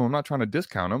love him. I'm not trying to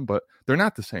discount him, but they're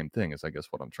not the same thing, is I guess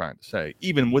what I'm trying to say,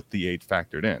 even with the age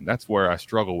factored in. That's where I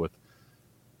struggle with.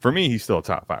 For me, he's still a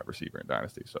top 5 receiver in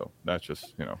dynasty, so that's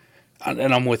just,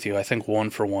 And I'm with you. I think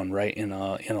 1 for 1, right? In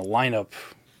a lineup,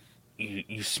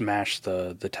 you smash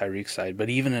the Tyreek side, but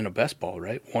even in a best ball,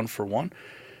 right? 1 for 1.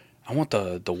 I want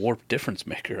the warp difference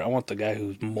maker. I want the guy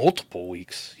who's multiple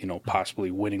weeks, possibly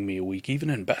winning me a week,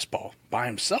 even in best ball by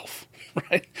himself,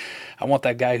 right? I want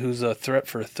that guy who's a threat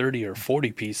for a 30 or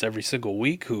 40 piece every single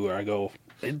week, who I go,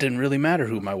 it didn't really matter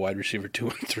who my wide receiver 2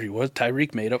 and 3 was.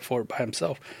 Tyreek made up for it by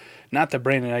himself. Not that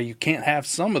Brandon, you can't have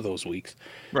some of those weeks.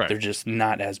 Right. They're just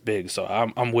not as big. So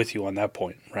I'm with you on that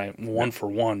point, right? 1 for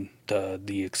 1,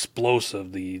 the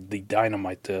explosive, the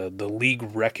dynamite, the league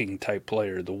wrecking type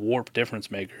player, the warp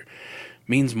difference maker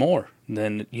means more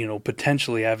than,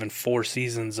 potentially having 4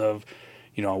 seasons of,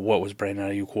 what was Brandon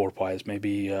Ayuk warp wise?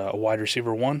 Maybe a wide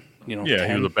receiver 1, Yeah, 10,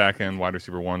 he was a back end wide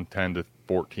receiver 1, 10 to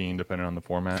 14, depending on the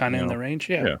format. kind of in the range.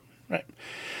 Yeah. Right.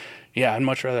 Yeah, I'd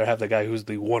much rather have the guy who's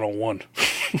the 101.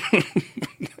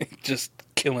 Just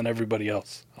killing everybody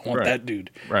else. I want that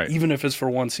dude. Right. Even if it's for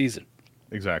 1 season.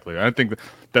 Exactly. I think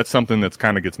that's something that's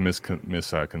kind of gets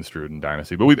misconstrued in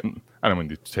Dynasty. But I don't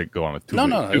mean to go on a too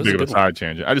big of a side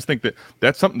tangent. I just think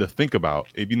that's something to think about,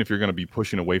 even if you're going to be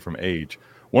pushing away from age.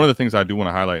 One of the things I do want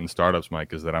to highlight in startups,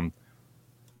 Mike, is that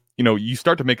you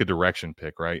start to make a direction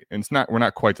pick, right? And we're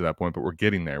not quite to that point, but we're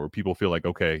getting there, where people feel like,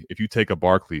 okay, if you take a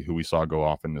Barkley, who we saw go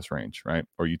off in this range, right?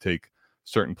 Or you take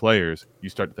certain players, you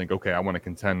start to think, okay, I want to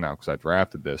contend now because I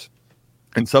drafted this.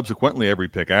 And subsequently, every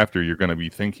pick after, you're going to be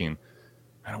thinking,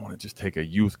 I don't want to just take a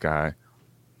youth guy.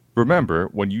 Remember,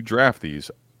 when you draft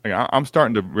these, I'm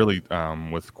starting to really,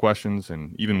 with questions,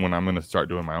 and even when I'm going to start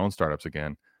doing my own startups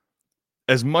again,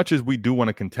 as much as we do want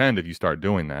to contend, if you start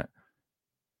doing that,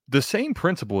 the same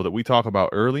principle that we talk about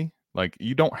early, like,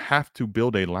 you don't have to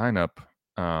build a lineup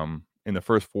in the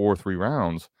first 4 or 3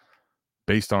 rounds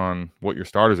based on what your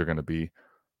starters are going to be.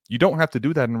 You don't have to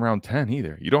do that in round 10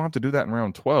 either. You don't have to do that in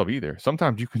round 12 either.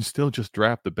 Sometimes you can still just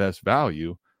draft the best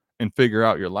value and figure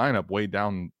out your lineup way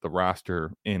down the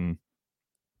roster in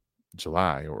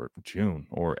July or June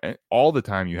or all the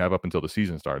time you have up until the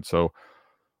season starts. So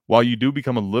while you do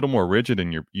become a little more rigid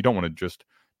and you don't want to just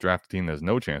draft a team that has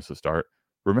no chance to start,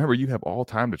 remember you have all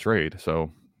time to trade.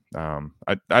 So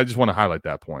I just want to highlight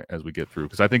that point as we get through,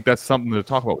 because I think that's something to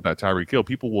talk about with that Tyreek Hill.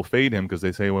 People will fade him because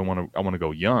they say, well, I want to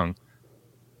go young.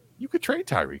 You could trade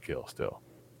Tyreek Hill still.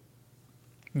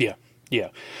 Yeah.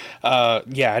 I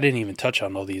didn't even touch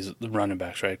on all these running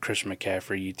backs, right? Christian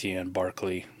McCaffrey, Etienne,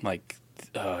 Barkley, like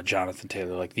Jonathan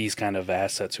Taylor, like these kind of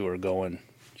assets who are going,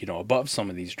 above some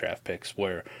of these draft picks,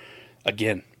 where,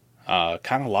 again,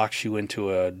 kind of locks you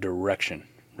into a direction,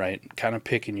 right? Kind of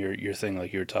picking your thing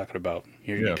like you were talking about.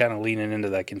 You're kind of leaning into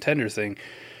that contender thing,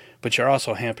 but you're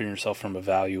also hampering yourself from a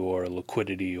value or a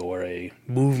liquidity or a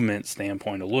movement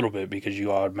standpoint a little bit, because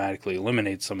you automatically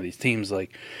eliminate some of these teams.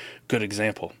 Like, good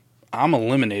example, I'm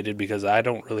eliminated because I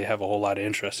don't really have a whole lot of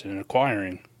interest in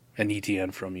acquiring an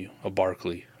ETN from you, a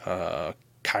Barkley,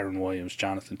 Kyron Williams,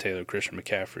 Jonathan Taylor, Christian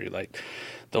McCaffrey. Like,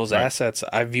 those assets,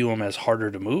 I view them as harder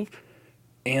to move.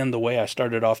 And the way I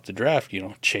started off the draft,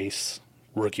 Chase,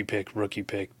 rookie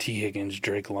pick, T. Higgins,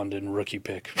 Drake London, rookie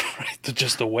pick, right?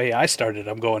 Just the way I started,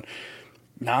 I'm going,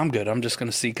 nah, I'm good. I'm just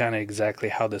going to see kind of exactly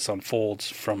how this unfolds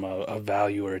from a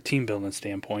value or a team building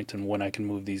standpoint, and when I can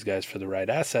move these guys for the right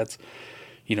assets.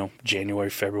 January,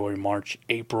 February, March,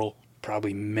 April,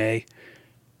 probably May.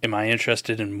 Am I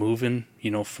interested in moving,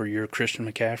 for your Christian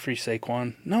McCaffrey,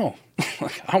 Saquon? No.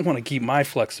 I want to keep my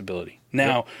flexibility.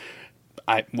 Now,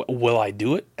 will I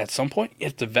do it at some point?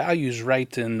 If the value's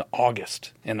right in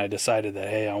August and I decided that,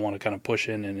 hey, I want to kind of push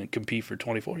in and compete for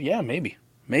 24, yeah, maybe.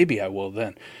 Maybe I will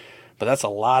then. But that's a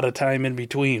lot of time in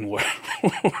between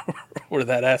where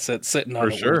that asset's sitting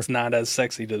on it, where it's not as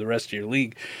sexy to the rest of your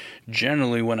league.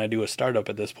 Generally, when I do a startup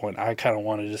at this point, I kind of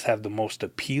want to just have the most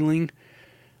appealing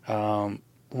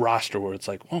roster where it's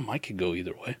like, well, Mike could go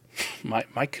either way.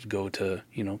 Mike could go to,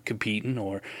 competing,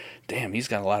 or, damn, he's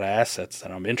got a lot of assets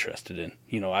that I'm interested in.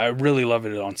 I really love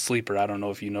it on Sleeper. I don't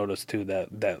know if you noticed, too,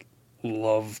 that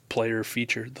love player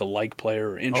feature, the like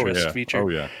player or interest feature. Oh,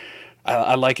 yeah.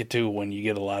 I like it too when you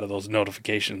get a lot of those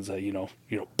notifications that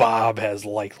Bob has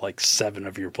like 7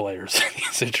 of your players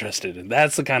he's interested in.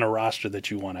 That's the kind of roster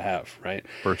that you want to have, right?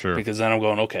 For sure. Because then I'm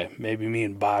going, okay, maybe me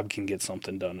and Bob can get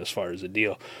something done as far as a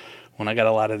deal. When I got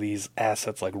a lot of these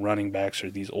assets like running backs,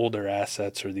 or these older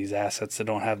assets, or these assets that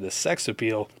don't have this sex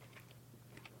appeal,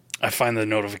 I find the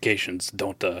notifications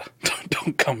don't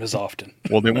come as often.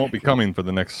 Well, they won't be coming for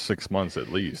the next 6 months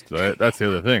at least. That's the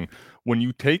other thing. When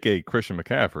you take a Christian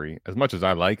McCaffrey, as much as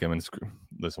I like him, and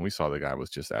listen, we saw the guy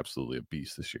was just absolutely a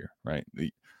beast this year, right?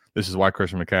 This is why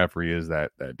Christian McCaffrey is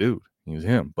that dude. He was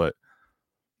him. But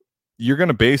you're going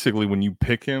to basically, when you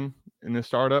pick him in this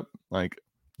startup, like,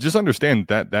 just understand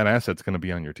that asset's going to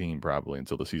be on your team probably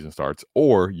until the season starts,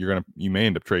 or you may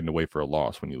end up trading away for a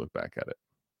loss when you look back at it.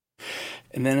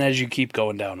 And then as you keep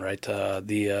going down, right,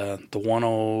 the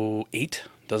 108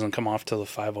 doesn't come off till the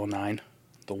 509.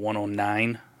 The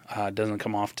 109 doesn't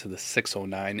come off to the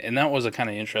 609, and that was a kind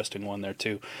of interesting one there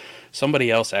too. Somebody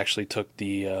else actually took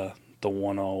the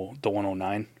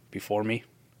 109 before me.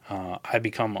 I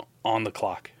become on the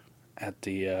clock at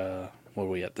the where are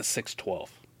we at, the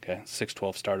 612. Okay,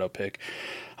 612 startup pick.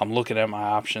 I'm looking at my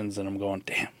options and I'm going,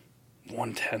 damn,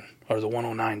 110 or the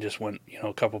 109 just went,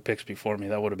 a couple picks before me.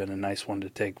 That would have been a nice one to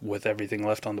take with everything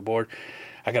left on the board.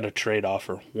 I got a trade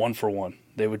offer, 1-for-1.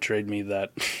 They would trade me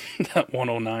that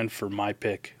 109 for my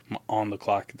pick on the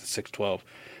clock at the 612,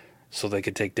 so they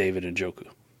could take David Njoku.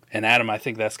 And Adam, I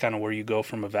think that's kind of where you go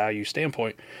from a value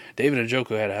standpoint. David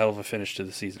Njoku had a hell of a finish to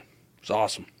the season. It was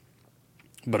awesome.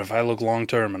 But if I look long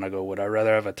term and I go, would I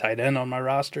rather have a tight end on my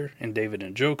roster in David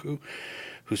Njoku,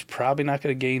 who's probably not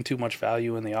going to gain too much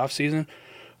value in the offseason,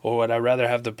 or would I rather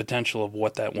have the potential of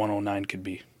what that 109 could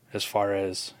be? As far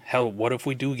as, hell, what if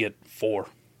we do get 4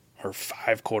 or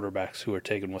 5 quarterbacks who are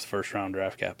taken with first-round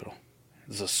draft capital?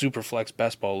 It's a super flex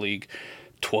best ball league,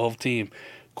 12-team.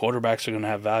 Quarterbacks are going to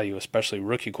have value, especially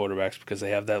rookie quarterbacks, because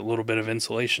they have that little bit of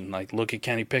insulation. Like, look at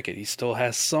Kenny Pickett. He still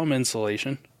has some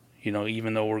insulation,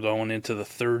 even though we're going into the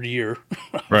 3rd year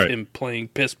of him playing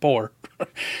piss poor.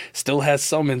 Still has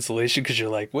some insulation, because you're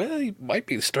like, well, he might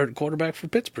be the starting quarterback for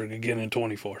Pittsburgh again in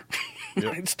 24.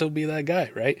 Might still be that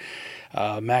guy, right?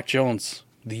 Mac Jones,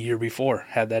 the year before,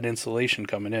 had that insulation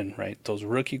coming in, right? Those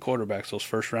rookie quarterbacks, those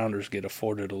first-rounders get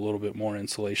afforded a little bit more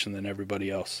insulation than everybody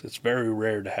else. It's very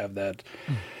rare to have that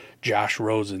Josh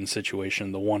Rosen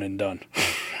situation, the one and done,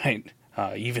 right?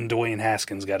 Even Dwayne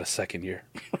Haskins got a second year.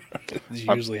 It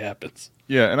usually happens.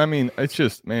 Yeah, and I mean, it's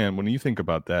just, man, when you think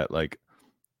about that, like,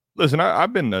 listen,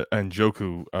 I've been a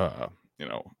Njoku,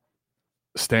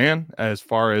 Stan, as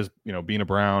far as, being a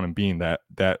Brown and being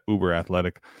that uber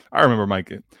athletic. I remember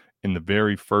Mike in the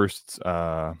very first,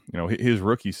 his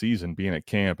rookie season being at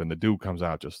camp, and the dude comes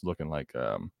out just looking like,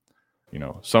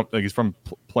 something he's from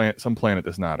some planet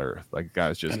that's not Earth. Like,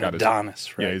 guy's just got Adonis,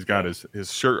 his, right? Yeah, he's got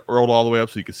his shirt rolled all the way up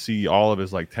so you could see all of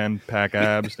his like 10-pack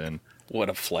abs. And what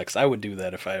a flex! I would do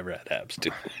that if I ever had abs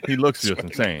too. He looks just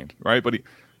insane, right? But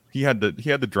he had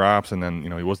the drops, and then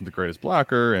he wasn't the greatest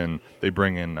blocker, and they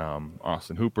bring in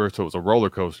Austin Hooper, so it was a roller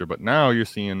coaster. But now you're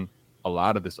seeing a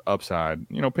lot of this upside,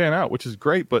 pan out, which is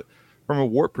great. But from a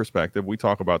WARP perspective, we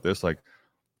talk about this, like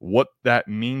what that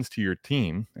means to your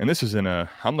team. And this is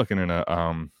I'm looking in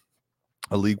a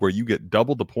league where you get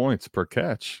double the points per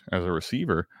catch as a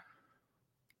receiver.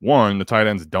 One, the tight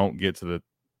ends don't get to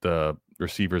the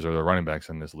receivers or the running backs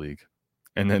in this league.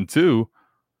 And then two,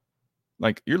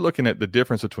 like, you're looking at the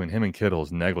difference between him and Kittle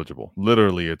is negligible.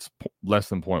 Literally, it's less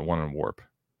than 0.1 in WARP.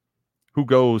 Who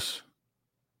goes,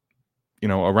 a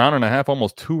round and a half,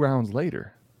 almost 2 rounds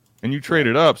later, and you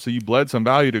traded up, so you bled some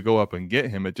value to go up and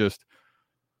get him.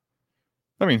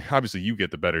 Obviously you get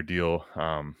the better deal,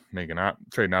 trading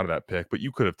out of that pick, but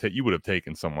you would have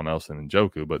taken someone else than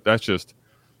Njoku. But that's just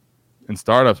in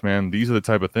startups, man. These are the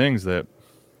type of things that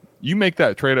you make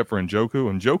that trade up for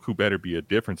Njoku. Njoku better be a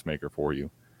difference maker for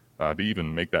you to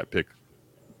even make that pick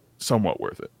somewhat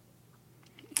worth it.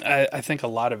 I think a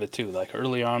lot of it too, like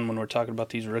early on when we're talking about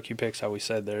these rookie picks, how we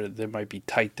said they might be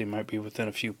tight, they might be within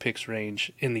a few picks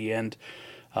range in the end,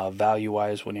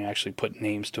 value-wise, when you actually put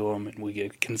names to them and we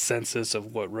get consensus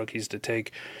of what rookies to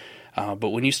take. But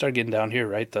when you start getting down here,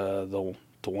 right, the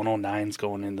 109's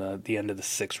going in the end of the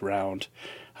 6th round,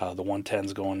 the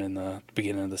 110's going in the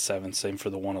beginning of the 7th, same for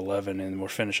the 111, and we're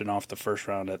finishing off the first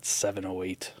round at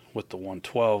 708 with the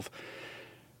 112.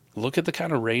 Look at the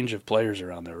kind of range of players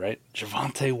around there, right?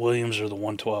 Javonte Williams or the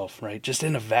 112, right? Just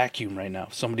in a vacuum right now.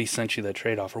 Somebody sent you that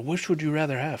trade offer. Which would you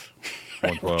rather have?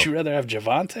 Right? Would you rather have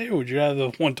Javonte or would you rather the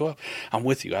 112? I'm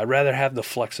with you. I'd rather have the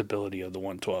flexibility of the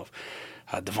 112.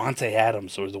 Devontae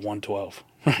Adams or the 112,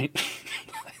 right?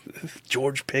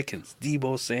 George Pickens,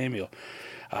 Deebo Samuel,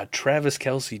 Travis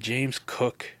Kelce, James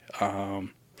Cook,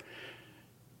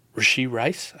 Rashee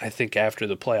Rice. I think after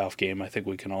the playoff game, I think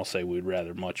we can all say we'd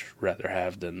much rather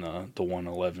have than the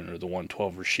 111 or the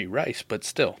 112 Rashee Rice, but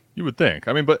still. You would think.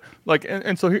 But like,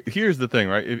 and so here's the thing,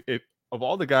 right? If of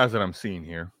all the guys that I'm seeing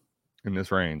here in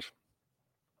this range,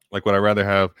 like, would I rather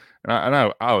have,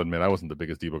 and I'll admit I wasn't the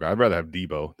biggest Deebo guy. I'd rather have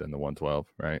Deebo than the 112,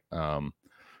 right?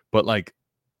 But like,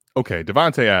 okay,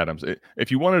 Devontae Adams,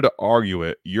 if you wanted to argue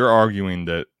it, you're arguing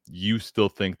that you still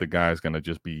think the guy's going to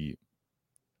just be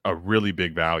a really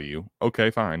big value. Okay,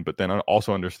 fine. But then I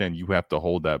also understand you have to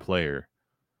hold that player.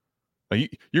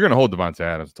 Like, you're going to hold Devontae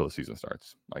Adams until the season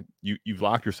starts. Like, you've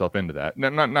locked yourself into that.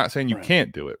 Not saying you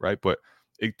can't do it, right? But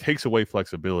it takes away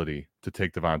flexibility to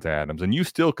take Devontae Adams. And you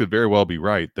still could very well be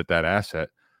right that asset,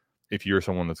 if you're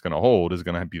someone that's going to hold, is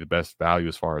going to be the best value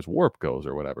as far as WARP goes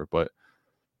or whatever. But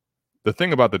the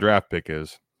thing about the draft pick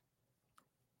is,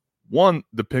 one,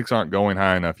 the picks aren't going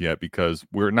high enough yet because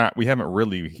we haven't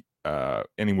really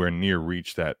anywhere near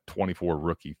reached that 24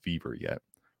 rookie fever yet,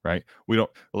 right? A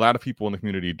lot of people in the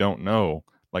community don't know,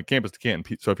 like Campus to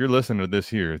Canton. So if you're listening to this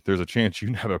here, there's a chance you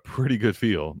can have a pretty good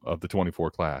feel of the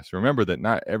 24 class. Remember that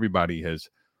not everybody has,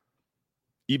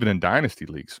 even in dynasty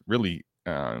leagues, really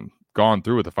gone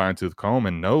through with a fine-tooth comb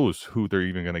and knows who they're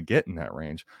even going to get in that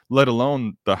range, let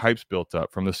alone the hype's built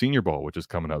up from the Senior Bowl, which is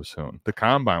coming up soon, the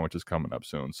Combine, which is coming up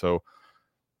soon. So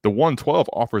the 112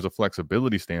 offers a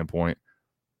flexibility standpoint.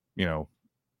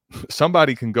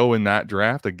 Somebody can go in that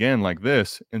draft again like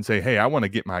this and say, hey, I want to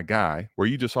get my guy, where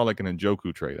you just saw like an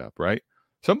Njoku trade up, right?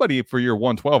 Somebody for your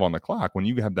 112 on the clock, when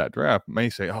you have that draft, may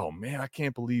say, oh man, I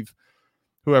can't believe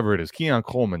whoever it is, Keon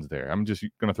Coleman's there. I'm just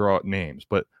going to throw out names.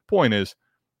 But point is,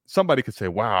 somebody could say,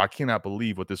 wow, I cannot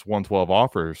believe what this 112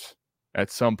 offers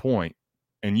at some point.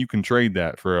 And you can trade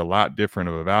that for a lot different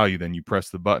of a value than you press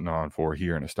the button on for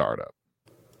here in a startup.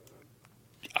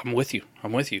 I'm with you.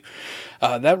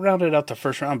 That rounded out the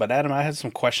first round, but Adam, I had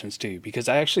some questions too, because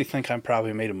I actually think I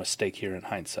probably made a mistake here in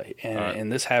hindsight.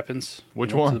 And this happens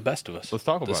Which one? to the best of us. Let's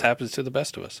talk about it. This happens to the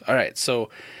best of us. All right, so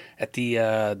at the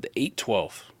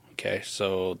 812, okay,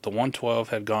 so the 112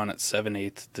 had gone at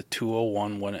 7/8, the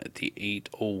 201 went at the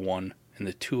 801, and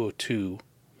the 202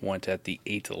 went at the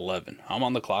 811. I'm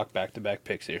on the clock, back-to-back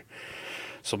picks here.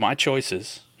 So my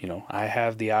choices, I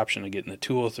have the option of getting the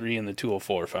 203 and the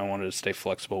 204 if I wanted to stay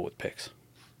flexible with picks.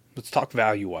 Let's talk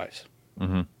value-wise.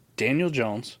 Mm-hmm. Daniel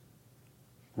Jones,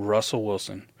 Russell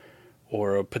Wilson,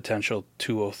 or a potential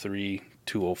 203,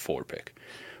 204 pick.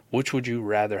 Which would you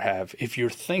rather have if you're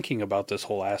thinking about this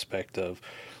whole aspect of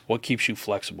what keeps you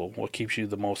flexible, what keeps you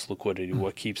the most liquidity,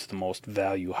 what keeps the most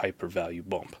value, hyper value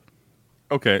bump?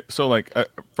 Okay, so like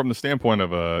from the standpoint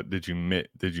of did you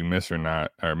miss or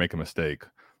not or make a mistake,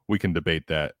 we can debate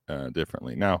that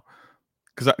differently. Now,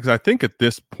 because I think at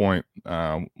this point,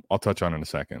 I'll touch on in a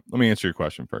second. Let me answer your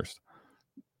question first.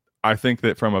 I think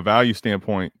that from a value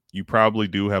standpoint, you probably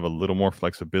do have a little more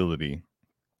flexibility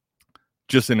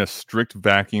just in a strict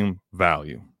vacuum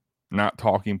value, not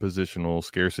talking positional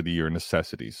scarcity or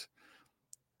necessities.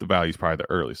 The value is probably the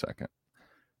early second.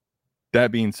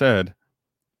 That being said,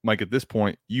 Mike, at this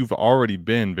point, you've already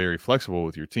been very flexible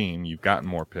with your team. You've gotten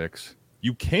more picks.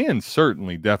 You can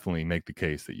certainly definitely make the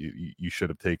case that you should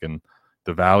have taken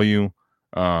the value,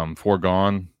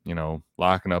 foregone,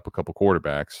 locking up a couple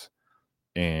quarterbacks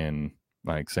and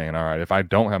like saying, all right, if I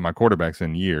don't have my quarterbacks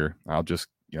in year, I'll just,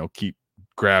 keep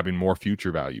grabbing more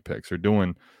future value picks or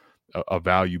doing a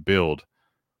value build.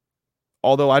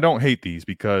 Although I don't hate these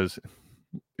because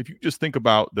if you just think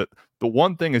about that, the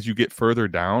one thing as you get further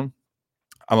down,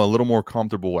 I'm a little more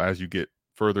comfortable as you get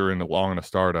further along in a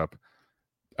startup,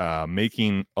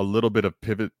 making a little bit of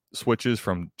pivot switches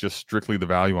from just strictly the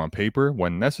value on paper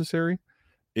when necessary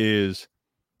is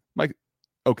like,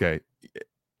 okay,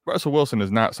 Russell Wilson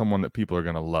is not someone that people are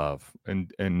going to love.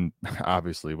 And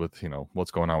obviously with,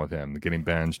 what's going on with him, getting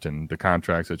benched and the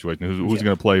contract situation, who's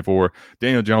going to play for.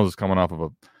 Daniel Jones is coming off of a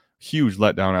huge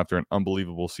letdown after an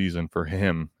unbelievable season for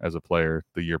him as a player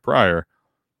the year prior.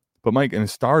 But Mike, in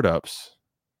startups,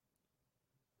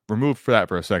 remove for that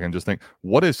for a second. Just think,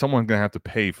 what is someone going to have to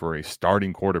pay for a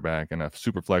starting quarterback in a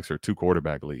super flex or 2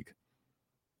 quarterback league?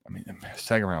 I mean, a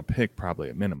second round pick, probably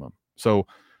at minimum. So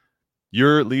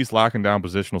you're at least locking down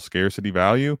positional scarcity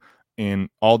value. And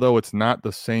although it's not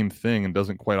the same thing and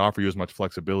doesn't quite offer you as much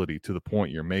flexibility to the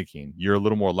point you're making, you're a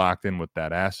little more locked in with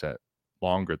that asset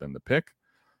longer than the pick.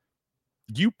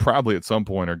 You probably at some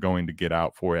point are going to get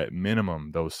out for at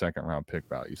minimum those second round pick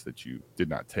values that you did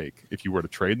not take if you were to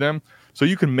trade them. So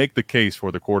you can make the case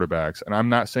for the quarterbacks. And I'm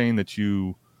not saying that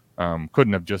you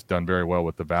couldn't have just done very well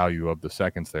with the value of the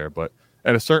seconds there. But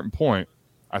at a certain point,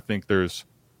 I think there's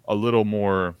a little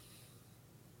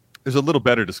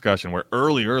better discussion where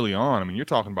early on, I mean, you're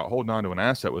talking about holding on to an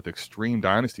asset with extreme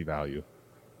dynasty value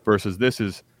versus this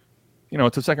is,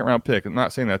 it's a second round pick. I'm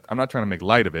not saying that, I'm not trying to make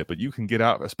light of it, but you can get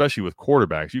out, especially with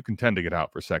quarterbacks, you can tend to get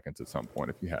out for seconds at some point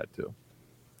if you had to.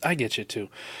 I get you too.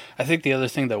 I think the other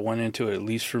thing that went into it, at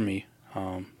least for me,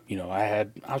 I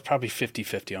was probably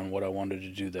 50-50 on what I wanted to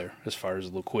do there as far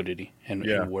as liquidity and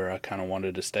where I kind of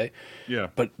wanted to stay. Yeah.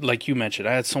 But like you mentioned,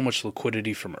 I had so much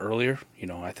liquidity from earlier.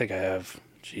 I think I have,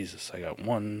 I got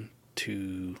 1,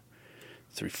 2,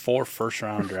 3, 4 first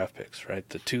round draft picks, right?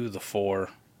 The 2, the 4,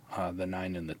 the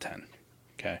 9, and the 10.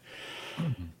 Okay.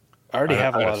 I already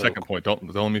have a lot of second point. Don't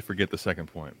let me forget the second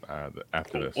point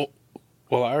after this.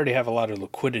 Well, I already have a lot of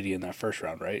liquidity in that first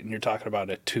round, right? And you're talking about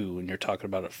at 2, and you're talking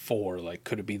about at 4. Like,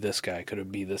 could it be this guy? Could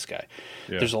it be this guy?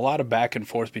 Yeah. There's a lot of back and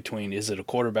forth between, is it a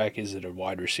quarterback? Is it a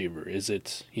wide receiver? Is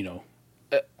it,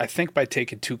 I think by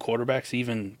taking 2 quarterbacks,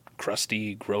 even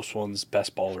crusty, gross ones,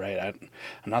 best ball, right? I'm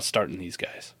not starting these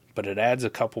guys. But it adds a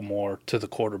couple more to the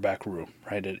quarterback room,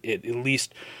 right? It at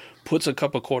least puts a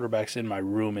couple quarterbacks in my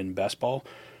room in best ball,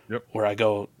 where I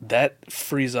go, that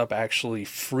frees up actually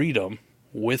freedom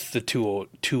with the 2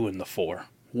 and the 4,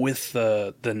 with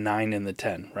the 9 and the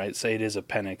 10, right? Say it is a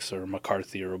Penix or a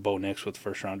McCarthy or a Bo Nix with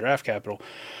first round draft capital.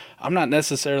 I'm not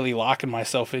necessarily locking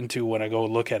myself into when I go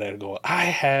look at it and go, I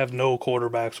have no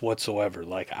quarterbacks whatsoever.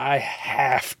 Like, I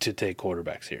have to take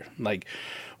quarterbacks here. Like,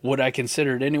 would I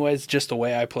consider it anyways? Just the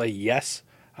way I play, yes.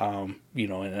 And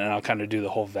I'll kind of do the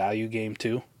whole value game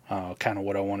too, kind of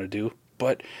what I want to do.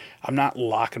 But I'm not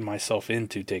locking myself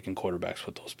into taking quarterbacks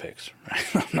with those picks.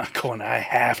 Right? I'm not going, I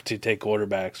have to take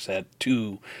quarterbacks at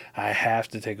 2. I have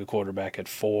to take a quarterback at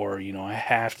 4. I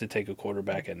have to take a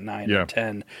quarterback at 9 or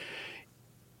 10.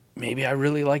 Maybe I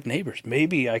really like Neighbors.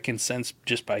 Maybe I can sense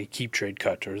just by Keep Trade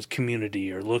Cut or his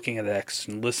community or looking at X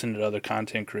and listening to other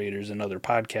content creators and other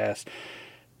podcasts.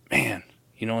 Man,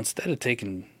 instead of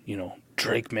taking,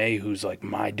 Drake May, who's like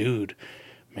my dude,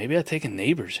 maybe I take a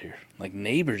Neighbors here. Like,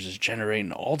 Neighbors is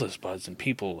generating all this buzz, and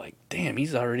people like, damn,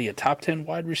 he's already a top 10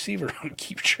 wide receiver on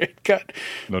Keep Trade Cut.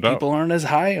 No doubt. People aren't as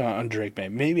high on Drake May.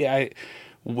 Maybe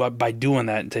by doing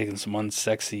that and taking some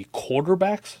unsexy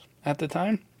quarterbacks at the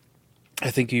time,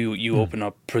 I think you open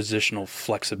up positional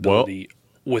flexibility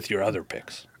with your other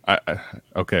picks.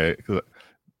 Okay.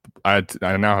 I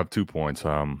now have 2 points.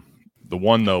 The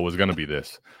one, though, was going to be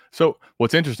this. So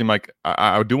what's interesting, Mike,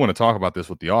 I do want to talk about this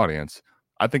with the audience.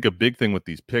 I think a big thing with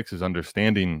these picks is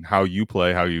understanding how you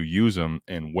play, how you use them,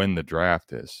 and when the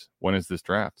draft is. When is this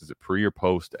draft? Is it pre or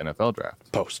post NFL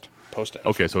draft? Post.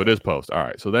 Okay, so it is post. All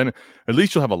right. So then at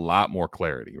least you'll have a lot more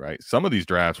clarity, right? Some of these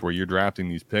drafts where you're drafting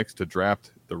these picks to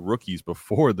draft the rookies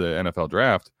before the NFL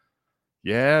draft,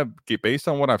 based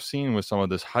on what I've seen with some of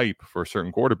this hype for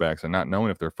certain quarterbacks and not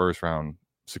knowing if they're first round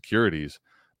securities,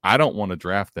 I don't want to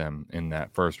draft them in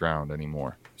that first round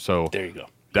anymore. So there you go.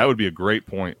 That would be a great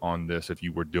point on this if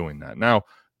you were doing that. Now,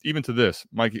 even to this,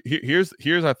 Mike, here's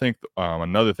I think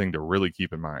another thing to really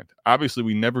keep in mind. Obviously,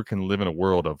 we never can live in a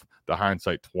world of the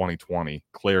hindsight 2020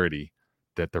 clarity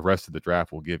that the rest of the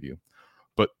draft will give you.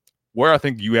 But where I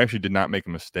think you actually did not make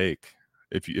a mistake,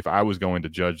 if I was going to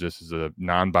judge this as a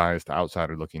non-biased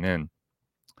outsider looking in,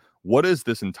 what has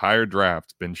this entire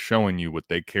draft been showing you what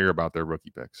they care about their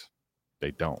rookie picks?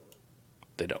 They don't.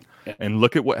 Yeah. And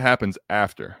look at what happens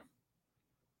after.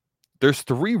 There's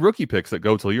 3 rookie picks that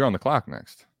go till you're on the clock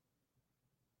next.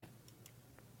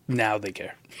 Now they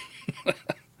care.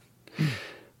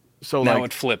 So now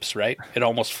it flips, right? It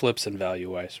almost flips in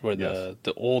value-wise, where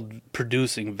the old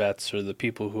producing vets or the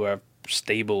people who have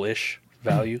stable-ish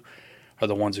value are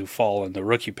the ones who fall, and the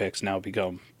rookie picks now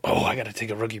become, I got to take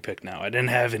a rookie pick now. I didn't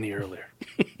have any earlier.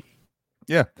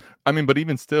 Yeah. I mean, but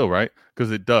even still, right?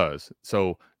 Because it does.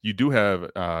 So you do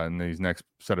have in these next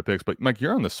set of picks, but Mike,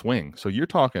 you're on the swing. So you're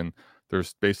talking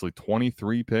there's basically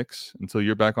 23 picks until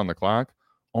you're back on the clock,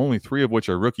 only 3 of which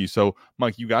are rookies. So,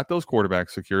 Mike, you got those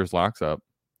quarterbacks secures locks up.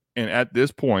 And at this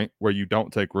point where you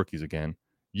don't take rookies again,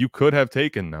 you could have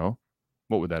taken, though,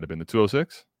 what would that have been, the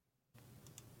 206?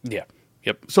 Yeah.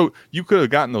 Yep. So you could have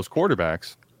gotten those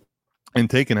quarterbacks and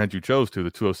taken, had you chose to,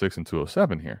 the 206 and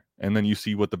 207 here. And then you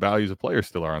see what the values of players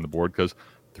still are on the board because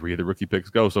 3 of the rookie picks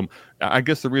go. So I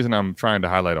guess the reason I'm trying to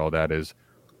highlight all that is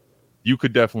you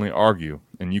could definitely argue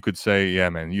and you could say, yeah,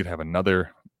 man, you'd have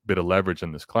another bit of leverage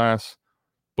in this class.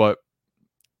 But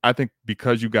I think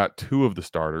because you got 2 of the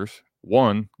starters,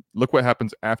 one, look what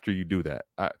happens after you do that.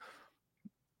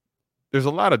 There's a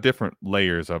lot of different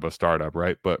layers of a startup,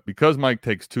 right? But because Mike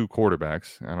takes 2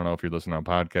 quarterbacks, I don't know if you're listening on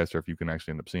podcast or if you can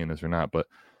actually end up seeing this or not, but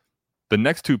the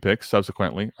next 2 picks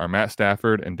subsequently are Matt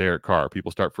Stafford and Derek Carr.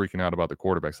 People start freaking out about the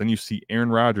quarterbacks. Then you see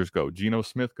Aaron Rodgers go, Geno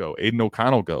Smith go, Aiden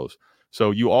O'Connell goes.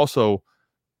 So you also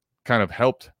kind of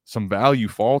helped some value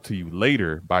fall to you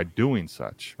later by doing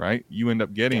such, right? You end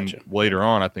up getting later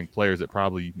on, I think, players that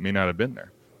probably may not have been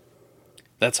there.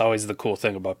 That's always the cool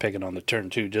thing about picking on the turn,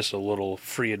 too. Just a little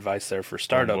free advice there for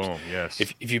startups. Boom, yes.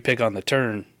 If you pick on the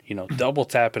turn, double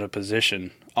tap in a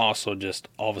position, also just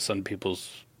all of a sudden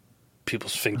people's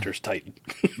sphincters tighten.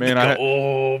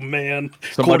 Man,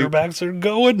 quarterbacks are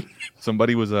going.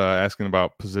 Somebody was asking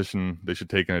about position they should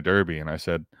take in a derby, and I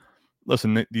said,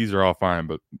 listen, these are all fine,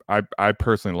 but I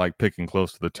personally like picking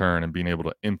close to the turn and being able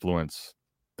to influence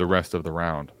the rest of the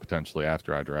round potentially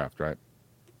after I draft, right?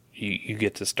 You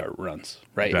get to start runs,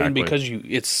 right? Exactly. And because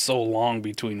it's so long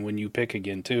between when you pick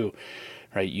again, too,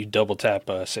 right? You double tap,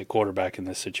 say, quarterback in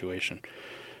this situation.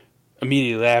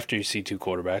 Immediately after you see 2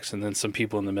 quarterbacks, and then some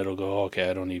people in the middle go, okay,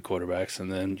 I don't need quarterbacks.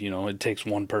 And then, it takes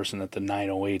one person at the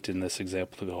 9:08 in this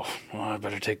example to go, I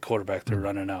better take a quarterback. They're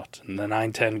running out. And the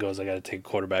 9:10 goes, I got to take a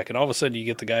quarterback. And all of a sudden you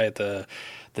get the guy at the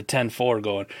 10:4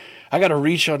 going, I got to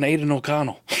reach on Aiden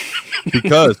O'Connell.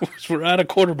 Because we're out of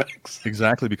quarterbacks.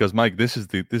 Exactly, because Mike, this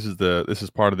is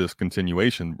part of this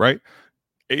continuation, right?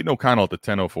 Aiden O'Connell at the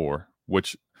 10:04,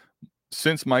 which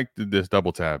since Mike did this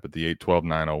double tap at the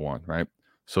 8-12-9-01, right?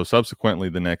 So subsequently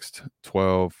the next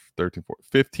 12, 13, 14,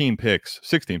 15 picks,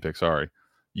 16 picks,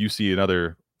 you see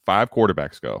another 5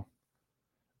 quarterbacks go.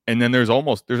 And then there's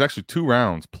actually 2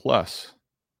 rounds plus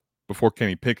before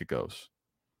Kenny Pickett goes.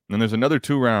 And then there's another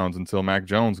 2 rounds until Mac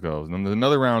Jones goes. And then there's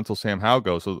another round until Sam Howell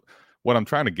goes. So what I'm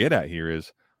trying to get at here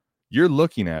is you're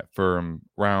looking at from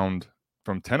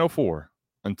 10:04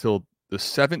 until the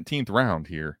 17th round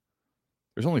here.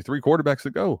 There's only 3 quarterbacks to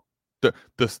go.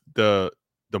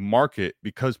 The market,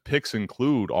 because picks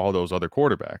include all those other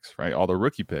quarterbacks, right? All the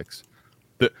rookie picks.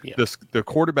 The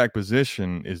quarterback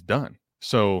position is done.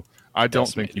 So I don't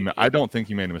think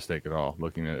you made a mistake at all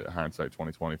looking at hindsight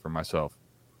 2020 for myself.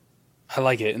 I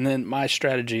like it. And then my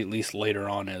strategy, at least later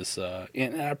on, is,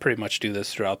 and I pretty much do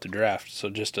this throughout the draft. So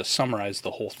just to summarize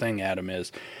the whole thing, Adam,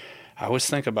 is I always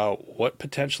think about what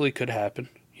potentially could happen.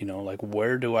 Like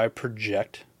where do I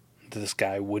project this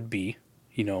guy would be,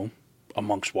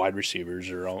 amongst wide receivers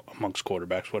or amongst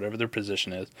quarterbacks, whatever their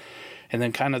position is, and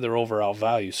then kind of their overall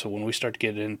value. So when we start to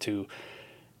get into,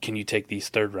 can you take these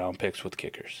 3rd-round picks with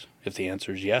kickers? If the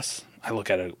answer is yes, I look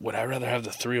at it, would I rather have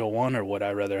the 301 or would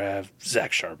I rather have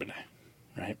Zach Charbonnet,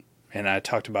 right? And I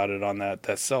talked about it on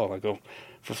that cell. I go,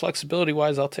 For flexibility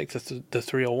wise, I'll take the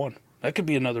 301. That could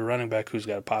be another running back who's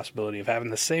got a possibility of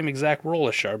having the same exact role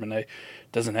as Charbonnet,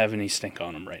 doesn't have any stink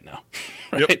on him right now,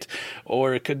 right? Yep.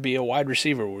 Or it could be a wide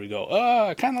receiver where we go,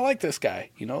 I kind of like this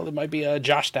guy. There might be a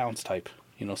Josh Downs type,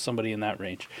 somebody in that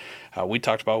range. We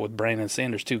talked about with Brandon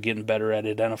Sanders, too, getting better at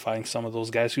identifying some of those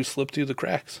guys who slip through the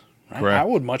cracks. Right? I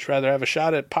would much rather have a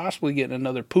shot at possibly getting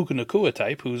another Puka Nacua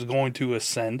type who's going to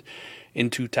ascend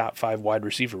into top 5 wide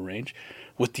receiver range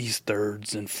with these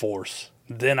thirds and fourths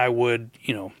than I would,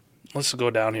 let's go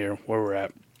down here where we're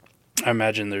at. I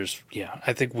imagine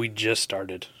I think we just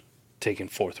started taking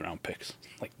 4th-round picks.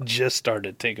 Just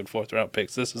started taking 4th-round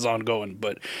picks. This is ongoing,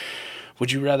 but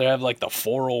would you rather have the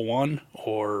 401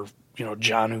 or,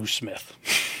 Jonnu Smith?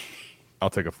 I'll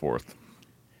take a 4th.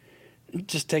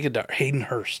 Just take a Hayden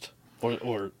Hurst.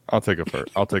 Or I'll take a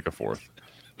 4th.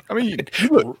 I mean,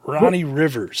 Ronnie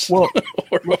Rivers. Well,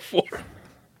 or a 4th.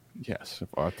 Yes,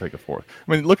 I'll take a 4th.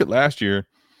 I mean, look at last year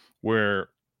where,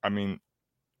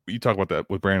 you talk about that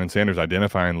with Brandon Sanders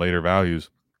identifying later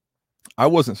values. I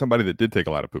wasn't somebody that did take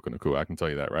a lot of Puka Nacua, I can tell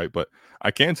you that, right? But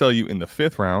I can tell you in the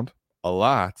 5th round, a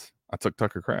lot, I took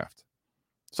Tucker Kraft.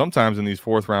 Sometimes in these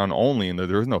 4th round only, and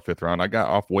there is no 5th round, I got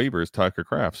off waivers Tucker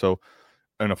Kraft. So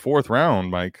in a 4th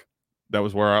round, Mike, that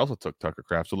was where I also took Tucker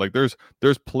Kraft. So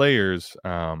there's players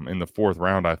in the 4th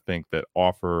round, I think, that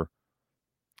offer,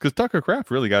 because Tucker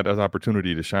Kraft really got his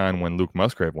opportunity to shine when Luke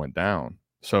Musgrave went down.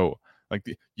 So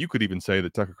you could even say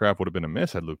that Tucker Kraft would have been a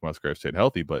miss had Luke Musgrave stayed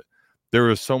healthy, but there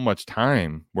was so much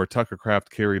time where Tucker Kraft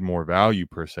carried more value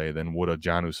per se than would a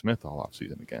Jonnu Smith all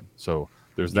offseason again. So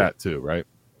there's that too, right?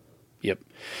 Yep.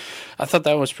 I thought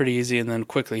that was pretty easy, and then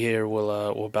quickly here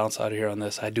we'll bounce out of here on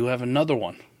this. I do have another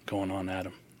one going on,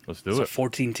 Adam. Let's do it. It's a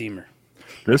 14-teamer.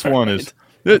 This one is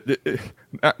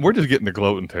we're just getting to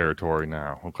gloating territory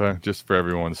now, okay? Just for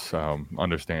everyone's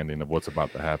understanding of what's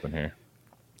about to happen here.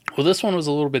 Well, this one was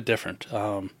a little bit different.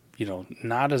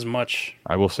 Not as much.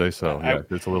 I will say so.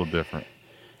 It's a little different.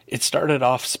 It started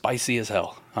off spicy as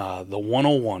hell. The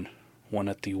 101 won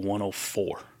at the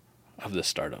 104 of the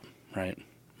startup, right?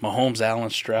 Mahomes, Allen,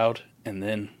 Stroud, and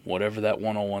then whatever that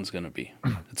 101 is going to be.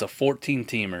 It's a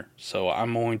 14-teamer, so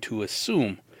I'm going to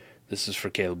assume this is for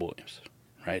Caleb Williams.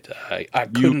 Right, I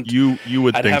couldn't. You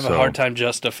would. I'd think have so. a hard time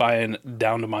justifying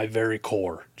down to my very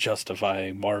core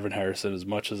justifying Marvin Harrison as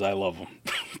much as I love him,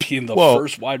 being the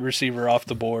first wide receiver off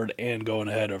the board and going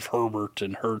ahead of Herbert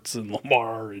and Hurts and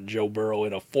Lamar and Joe Burrow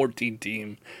in a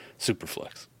 14-team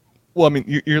superflex. Well, I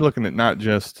mean, you're looking at not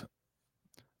just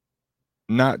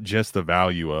the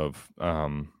value of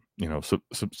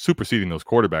superseding those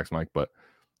quarterbacks, Mike, but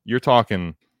you're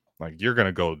talking. You're going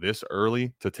to go this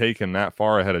early to take him that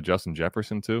far ahead of Justin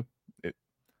Jefferson too. I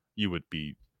would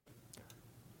be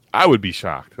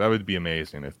shocked. That would be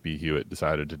amazing if B. Hewitt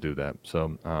decided to do that.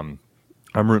 So I'm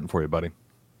rooting for you, buddy.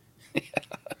 Yeah.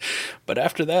 But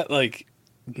after that,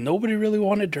 nobody really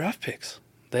wanted draft picks.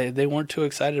 They weren't too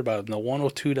excited about it. And the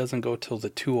 102 doesn't go till the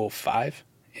 205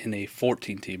 in a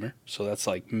 14-teamer. So that's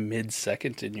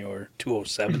mid-second in your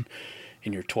 207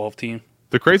 in your 12-team.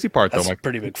 The crazy part, that's though, Mike,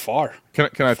 pretty big far. Can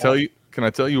I tell you? Can I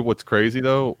tell you what's crazy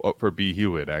though for B.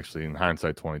 Hewitt? Actually, in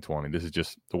hindsight, 2020, this is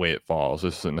just the way it falls.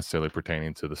 This isn't necessarily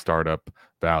pertaining to the startup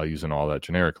values and all that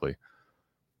generically.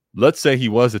 Let's say he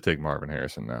was to take Marvin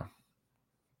Harrison now.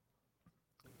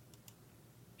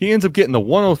 He ends up getting the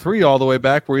 103 all the way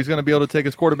back where he's going to be able to take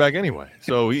his quarterback anyway.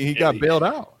 So he got bailed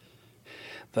out.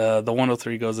 The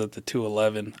 103 goes at the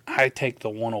 211. I take the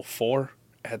 104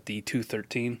 at the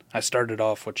 213. I started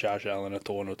off with Josh Allen at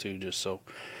the 102 just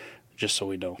so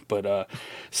we know. But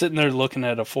sitting there looking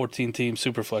at a 14-team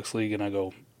Superflex league, and I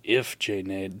go, if Jay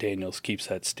Daniels keeps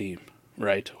that steam,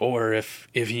 right? Or if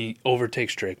he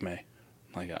overtakes Drake May.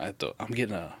 I'm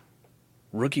getting a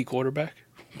rookie quarterback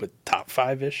with top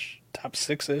 5-ish, top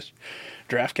 6-ish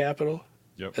draft capital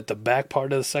at the back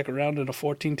part of the second round in a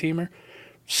 14-teamer.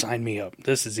 Sign me up.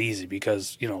 This is easy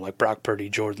because, Brock Purdy,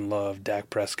 Jordan Love, Dak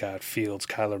Prescott, Fields,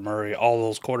 Kyler Murray, all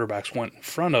those quarterbacks went in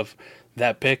front of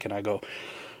that pick. And I go,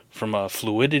 from a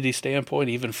fluidity standpoint,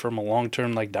 even from a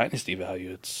long-term dynasty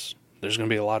value, there's going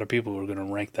to be a lot of people who are going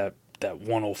to rank that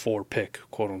 104 pick,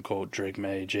 quote-unquote, Drake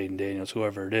May, Jaden Daniels,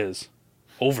 whoever it is,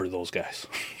 over those guys.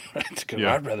 Right?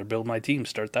 I'd rather build my team,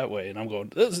 start that way. And I'm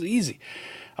going, this is easy.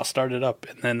 I'll start it up.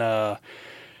 And then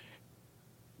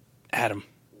Adam,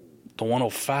 the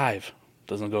 105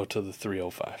 doesn't go till the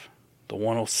 305. The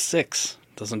 106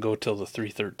 doesn't go till the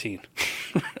 313.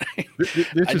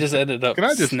 I just ended up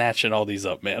snatching all these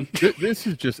up, man. This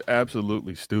is just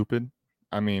absolutely stupid.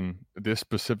 I mean, this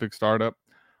specific startup.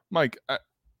 Mike,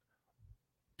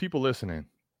 people listening.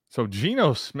 So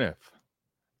Geno Smith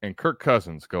and Kirk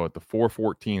Cousins go at the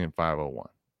 414 and 501.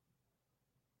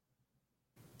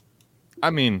 I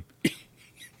mean,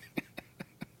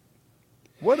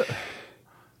 what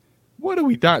are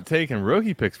we not taking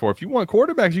rookie picks for? If you want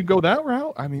quarterbacks, you go that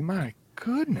route. I mean, my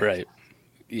goodness. Right.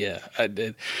 Yeah, I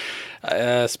did.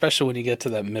 Especially when you get to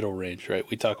that middle range, right?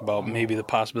 We talk about maybe the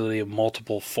possibility of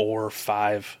multiple 4 or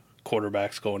 5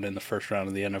 quarterbacks going in the first round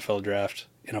of the NFL draft.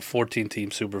 In a 14-team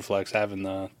superflex, having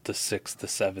the 6, the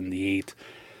 7, the 8,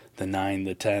 the 9,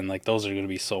 the 10, like those are going to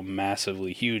be so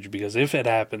massively huge because if it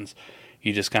happens,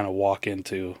 you just kind of walk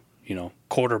into,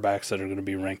 quarterbacks that are going to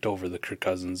be ranked over the Kirk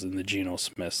Cousins and the Geno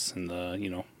Smiths and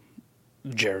the,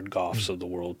 Jared Goffs of the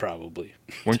world probably.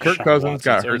 When Kirk Cousins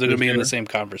got hurt, they're going to be in the same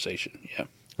conversation. Yeah.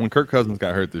 When Kirk Cousins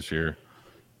got hurt this year,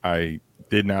 I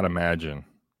did not imagine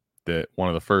that one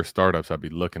of the first startups I'd be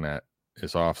looking at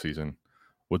this offseason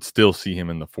would still see him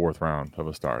in the 4th round of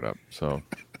a startup. So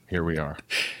here we are.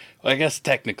 Well, I guess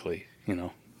technically,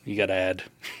 you got to add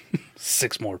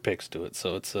 6 more picks to it,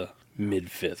 so it's a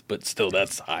mid-5th, but still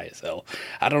that's high as hell.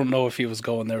 I don't know if he was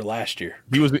going there last year.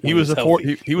 He was a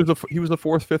 4th,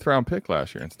 5th round pick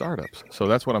last year in startups. So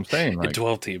that's what I'm saying. Like,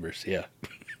 12 teamers, yeah.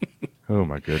 Oh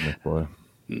my goodness, boy.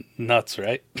 Nuts,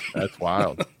 right? That's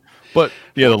wild. But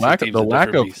yeah, the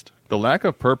lack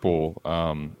of purple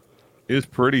is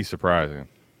pretty surprising.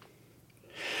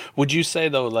 Would you say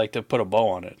though, like to put a bow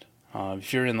on it,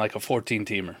 if you're in like a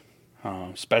 14-teamer,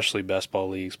 especially best ball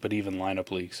leagues, but even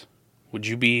lineup leagues, would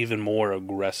you be even more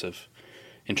aggressive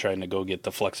in trying to go get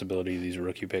the flexibility of these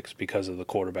rookie picks because of the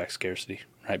quarterback scarcity,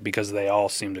 right? Because they all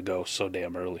seem to go so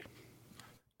damn early.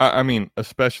 I mean,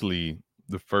 especially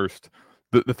the first.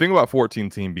 The thing about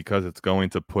 14-team, because it's going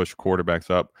to push quarterbacks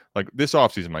up, like this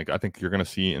offseason, Mike, I think you're going to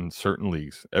see in certain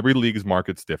leagues. Every league's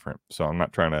market's different, so I'm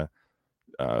not trying to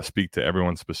speak to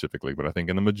everyone specifically, but I think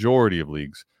in the majority of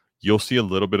leagues, you'll see a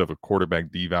little bit of a quarterback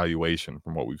devaluation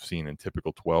from what we've seen in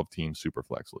typical 12-team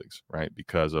superflex leagues, right?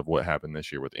 Because of what happened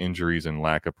this year with injuries and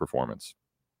lack of performance.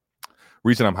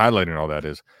 Reason I'm highlighting all that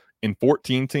is in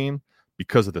 14-team,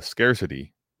 because of the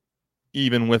scarcity,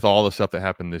 even with all the stuff that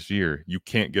happened this year, you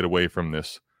can't get away from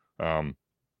this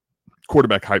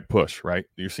quarterback hype push, right?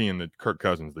 You're seeing the Kirk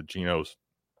Cousins, the Genos,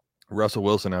 Russell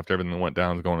Wilson after everything that went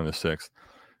down is going in the 6th.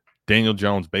 Daniel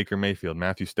Jones, Baker Mayfield,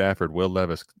 Matthew Stafford, Will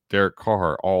Levis, Derek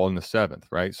Carr, all in the 7th,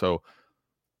 right? So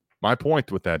my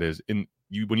point with that is when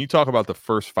you talk about the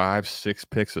first 5, 6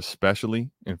 picks, especially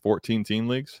in 14-team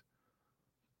leagues,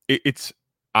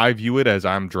 I view it as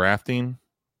I'm drafting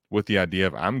with the idea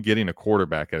of I'm getting a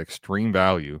quarterback at extreme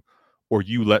value, or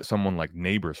you let someone like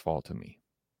Neighbors fall to me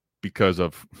because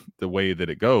of the way that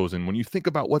it goes. And when you think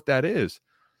about what that is,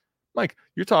 Mike,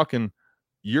 you're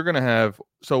going to have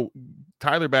 – so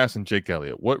Tyler Bass and Jake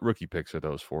Elliott, what rookie picks are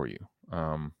those for you?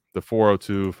 The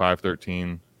 402,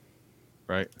 513,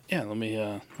 right? Yeah, let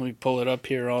me pull it up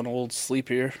here on old Sleep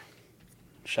here.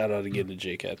 Shout out again to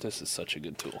JCat. This is such a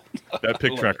good tool. That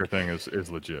pick tracker thing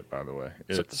is legit, by the way.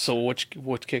 So which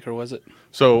kicker was it?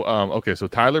 So, okay, so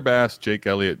Tyler Bass, Jake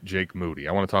Elliott, Jake Moody.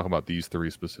 I want to talk about these 3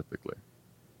 specifically.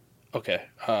 Okay.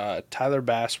 Tyler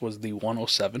Bass was the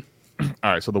 107. All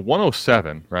right, so the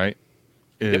 107, right,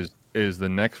 is the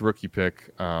next rookie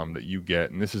pick that you get.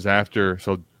 And this is after –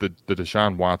 so the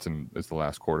Deshaun Watson is the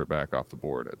last quarterback off the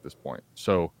board at this point.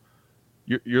 So –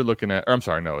 You're looking at, or I'm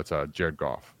sorry, no, it's Jared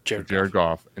Goff. Jared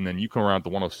Goff. And then you come around to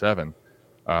 107.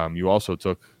 You also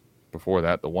took, before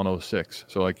that, the 106.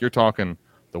 So, like, you're talking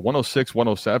the 106,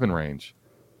 107 range,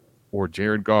 or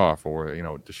Jared Goff, or,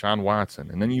 Deshaun Watson.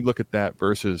 And then you look at that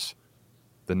versus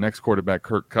the next quarterback,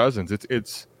 Kirk Cousins.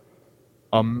 It's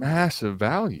a massive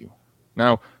value.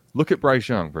 Now, look at Bryce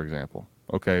Young, for example.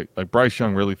 Okay, like Bryce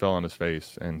Young really fell on his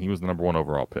face, and he was the number 1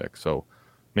 overall pick. So,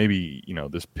 maybe,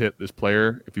 this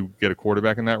player, if you get a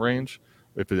quarterback in that range,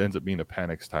 if it ends up being a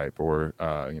Penix type or,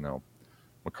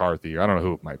 McCarthy, I don't know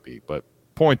who it might be. But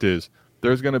point is,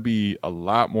 there's going to be a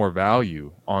lot more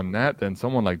value on that than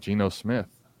someone like Geno Smith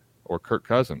or Kirk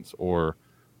Cousins or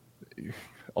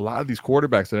a lot of these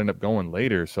quarterbacks that end up going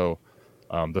later. So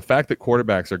the fact that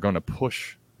quarterbacks are going to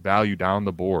push value down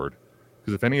the board,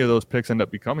 because if any of those picks end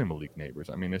up becoming Malik Neighbors,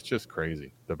 I mean, it's just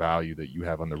crazy, the value that you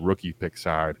have on the rookie pick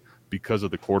side because of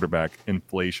the quarterback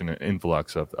inflation and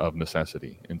influx of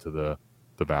necessity into the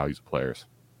values of players.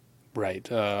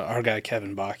 Right. Our guy,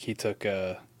 Kevin Bach, he took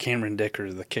Cameron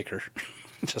Dicker, the kicker.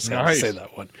 Just got Nice. to say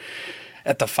that one.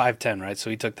 At the 5'10", right? So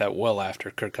he took that well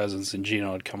after Kirk Cousins and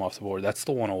Geno had come off the board. That's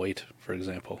the 108, for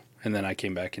example. And then I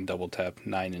came back and double tapped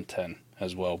 9 and 10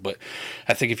 as well. But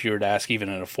I think if you were to ask even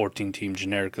at a 14-team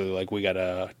generically, like we got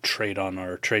a trade on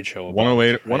our trade show.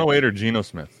 108, right? 108 or Geno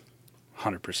Smith?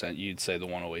 100%. You'd say the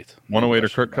 108. 108 or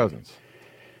Kirk Cousins?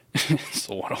 It's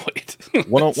the 108.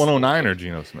 109 or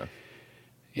Geno Smith?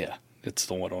 Yeah, it's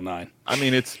the 109. I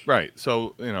mean, it's right.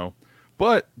 So,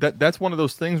 but that's one of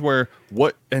those things where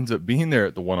what ends up being there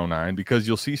at the 109, because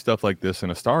you'll see stuff like this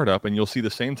in a startup, and you'll see the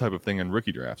same type of thing in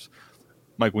rookie drafts.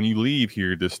 Mike, when you leave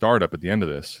here, this startup at the end of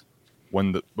this,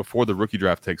 before the rookie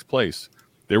draft takes place,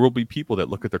 there will be people that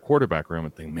look at their quarterback room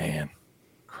and think, man,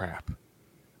 crap,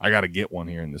 I got to get one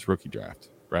here in this rookie draft,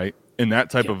 right? And that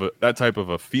type of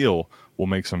a feel will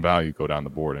make some value go down the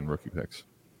board in rookie picks.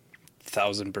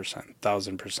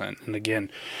 1,000%. And again,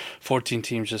 14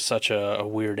 teams is such a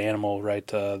weird animal, right?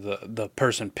 The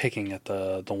person picking at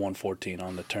the 114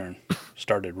 on the turn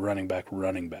started running back.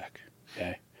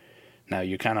 Okay, now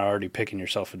you're kind of already picking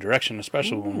yourself a direction,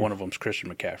 especially when one of them's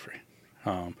Christian McCaffrey.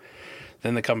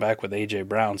 Then they come back with A.J.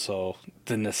 Brown, so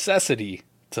the necessity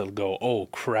to go, oh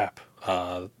crap,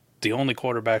 the only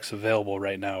quarterbacks available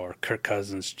right now are Kirk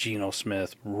Cousins, Geno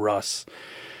Smith, Russ,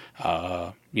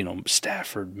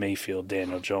 Stafford, Mayfield,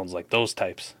 Daniel Jones, like those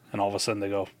types. And all of a sudden they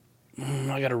go,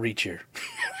 I got to reach here.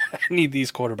 I need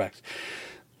these quarterbacks.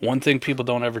 One thing people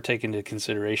don't ever take into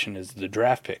consideration is the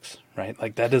draft picks, right?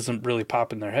 Like that doesn't really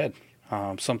pop in their head.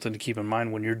 Something to keep in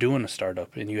mind when you're doing a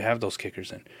startup and you have those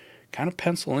kickers in. Kind of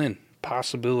pencil in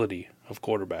possibility of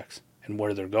quarterbacks and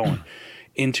where they're going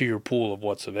into your pool of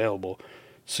what's available,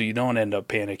 so you don't end up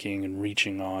panicking and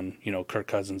reaching on, Kirk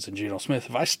Cousins and Geno Smith.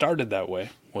 If I started that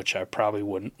way, which I probably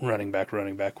wouldn't, running back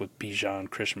with Bijan,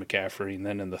 Christian McCaffrey, and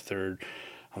then in the third,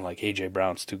 I'm like, A.J.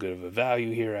 Brown's too good of a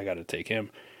value here. I got to take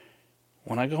him.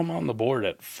 When I go on the board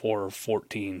at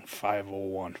 414,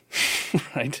 501,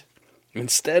 right?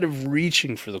 Instead of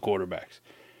reaching for the quarterbacks,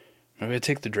 maybe I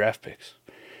take the draft picks.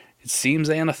 It seems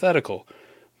antithetical,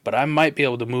 but I might be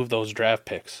able to move those draft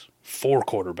picks for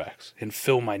quarterbacks and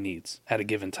fill my needs at a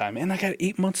given time. And I got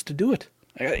 8 months to do it.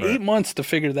 I got 8 months to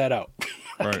figure that out.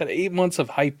 I got 8 months of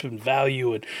hype and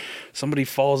value, and somebody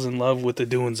falls in love with the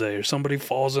Dunze, or somebody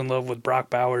falls in love with Brock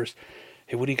Bowers.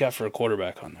 Hey, what do you got for a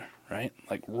quarterback on there, right?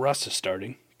 Like Russ is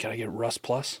starting. Can I get Russ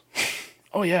plus?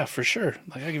 Oh, yeah, for sure.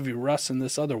 Like I give you Russ and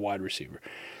this other wide receiver.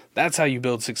 That's how you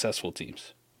build successful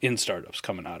teams in startups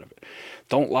coming out of it.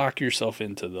 Don't lock yourself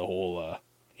into the whole,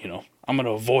 I'm going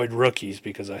to avoid rookies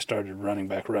because I started running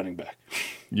back.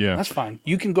 Yeah. That's fine.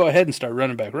 You can go ahead and start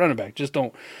running back. Just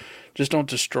don't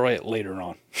destroy it later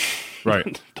on.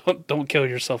 Right. don't kill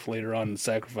yourself later on and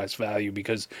sacrifice value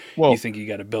because you think you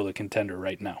got to build a contender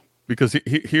right now. Because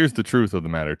here's the truth of the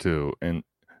matter too. And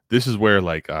this is where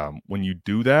when you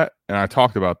do that, and I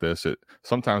talked about this,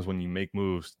 sometimes when you make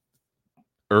moves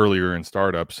earlier in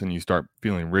startups and you start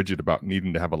feeling rigid about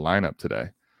needing to have a lineup today,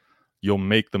 you'll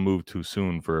make the move too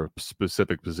soon for a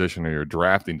specific position, or you're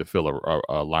drafting to fill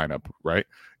a lineup, right?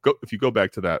 If you go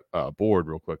back to that board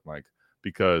real quick, Mike,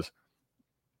 because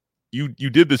you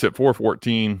did this at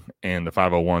 414 and the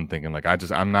 501 thinking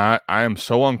I am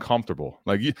so uncomfortable.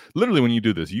 Like literally when you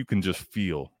do this, you can just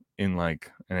feel in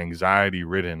like an anxiety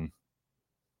ridden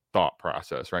thought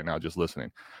process right now, just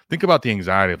listening. Think about the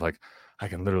anxiety of I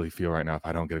can literally feel right now, if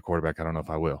I don't get a quarterback, I don't know if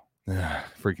I will.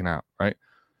 Freaking out, right?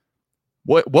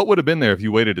 What would have been there if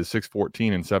you waited to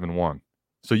 614 and 7-1?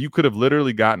 So you could have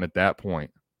literally gotten at that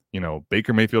point,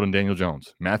 Baker Mayfield and Daniel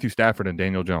Jones, Matthew Stafford and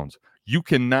Daniel Jones. You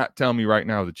cannot tell me right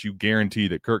now that you guarantee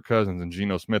that Kirk Cousins and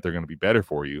Geno Smith are going to be better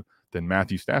for you than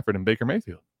Matthew Stafford and Baker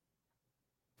Mayfield.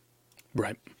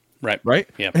 Right.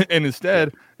 Yeah. And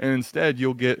instead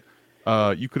you'll get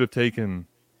you could have taken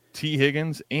T.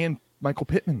 Higgins and Michael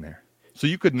Pittman there. So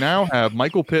you could now have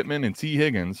Michael Pittman and T.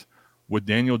 Higgins with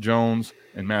Daniel Jones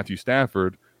and Matthew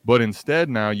Stafford, but instead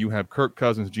now you have Kirk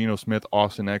Cousins, Geno Smith,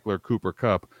 Austin Eckler, Cooper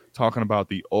Kupp talking about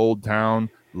the old town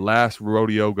last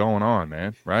rodeo going on,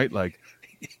 man, right? Like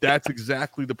that's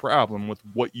exactly the problem with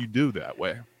what you do that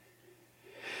way.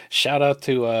 Shout out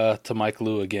to Mike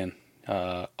Lou again.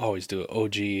 Always do it.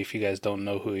 OG, if you guys don't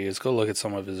know who he is, go look at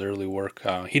some of his early work.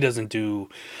 He doesn't do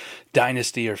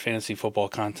dynasty or fantasy football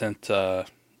content.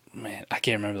 Man, I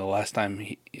can't remember the last time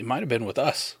it might have been with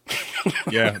us.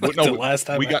 Yeah, the last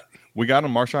time we got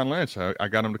him Marshawn Lynch. I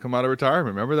got him to come out of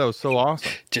retirement. Remember, that was so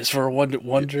awesome. Just for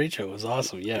one trade show, it was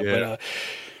awesome. Yeah.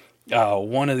 But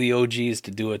one of the OGs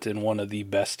to do it and one of the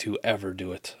best to ever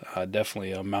do it.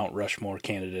 Definitely a Mount Rushmore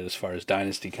candidate as far as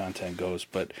dynasty content goes.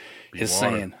 But his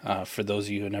saying, for those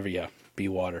of you who never, be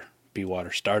water,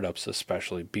 startups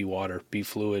especially, be water, be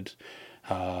fluid.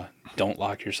 Don't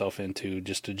lock yourself into,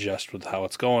 just adjust with how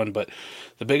it's going. But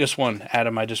the biggest one,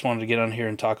 Adam, I just wanted to get on here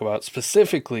and talk about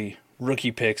specifically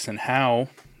rookie picks and how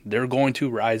they're going to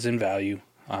rise in value.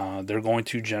 They're going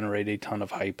to generate a ton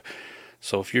of hype.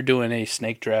 So if you're doing a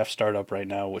snake draft startup right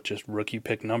now with just rookie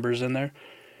pick numbers in there,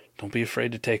 don't be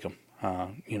afraid to take them.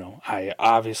 I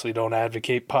obviously don't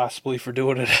advocate possibly for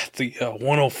doing it at the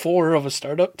 104 of a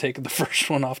startup, taking the first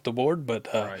one off the board, but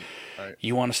Right.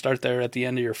 you want to start there at the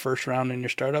end of your first round in your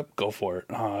startup, go for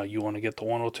it. You want to get the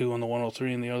 102 and the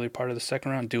 103 in the early part of the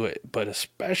second round, do it. But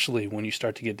especially when you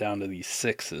start to get down to these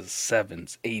 6s,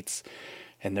 7s, 8s,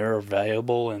 and they're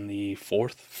available in the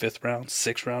 4th, 5th round,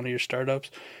 6th round of your startups,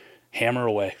 hammer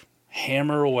away.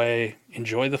 Hammer away.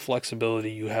 Enjoy the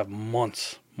flexibility. You have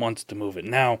months to move it.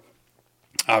 Now,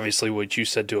 obviously, what you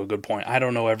said to a good point. I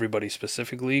don't know everybody's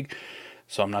specific league,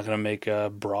 so I'm not going to make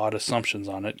broad assumptions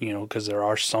on it, because there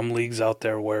are some leagues out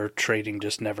there where trading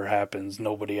just never happens.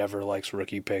 Nobody ever likes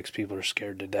rookie picks. People are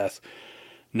scared to death.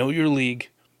 Know your league,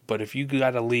 but if you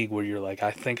got a league where you're like,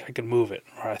 I think I can move it,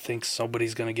 or I think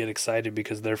somebody's going to get excited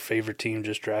because their favorite team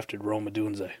just drafted Rome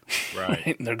Odunze,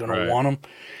 Right? And they're going to want him,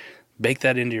 bake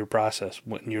that into your process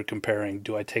when you're comparing.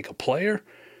 Do I take a player,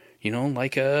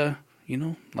 like a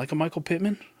Michael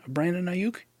Pittman, a Brandon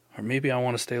Ayuk? Or maybe I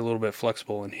want to stay a little bit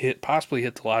flexible and possibly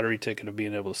hit the lottery ticket of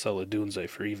being able to sell a Dunze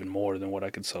for even more than what I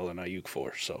could sell an Ayuk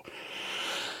for. So,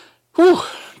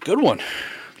 good one.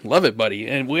 Love it, buddy.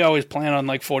 And we always plan on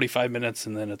like 45 minutes,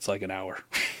 and then it's like an hour.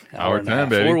 Hour and a 10, half.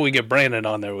 baby. Or we get Brandon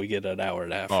on there, we get an hour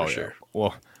and a half for sure.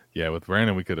 Well, yeah, with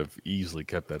Brandon, we could have easily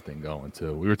kept that thing going,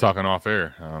 too. We were talking off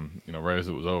air, right as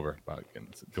it was over, about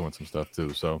doing some stuff,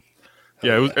 too. So,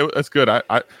 yeah, that's good.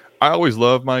 I always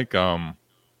love, Mike,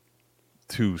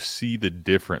 to see the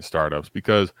different startups,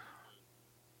 because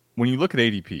when you look at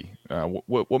ADP,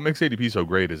 what makes ADP so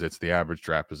great is it's the average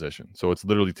draft position. So it's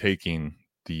literally taking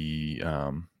the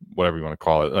whatever you want to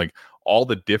call it, like all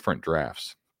the different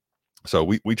drafts. So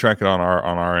we track it on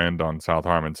our end on South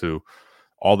Harmon too.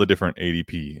 All the different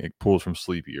ADP, it pulls from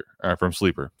Sleeper,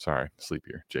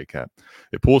 JCat.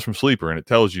 It pulls from Sleeper, and it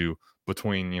tells you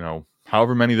between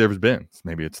however many there's been.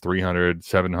 Maybe it's 300,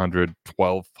 700,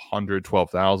 1,200,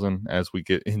 12,000 as we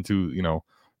get into,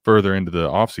 further into the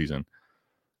offseason.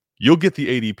 You'll get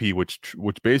the ADP, which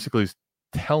basically is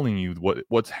telling you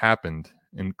what's happened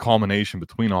in culmination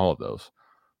between all of those.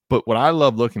 But what I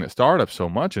love looking at startups so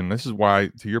much, and this is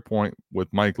why, to your point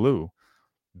with Mike Lou,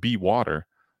 be water,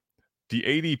 the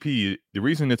ADP, the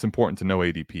reason it's important to know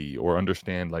ADP or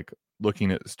understand, like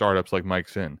looking at startups like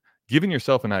Mike's in, giving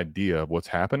yourself an idea of what's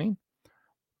happening.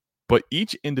 But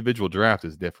each individual draft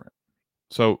is different.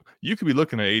 So you could be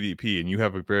looking at ADP and you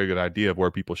have a very good idea of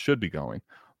where people should be going.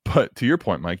 But to your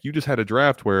point, Mike, you just had a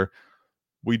draft where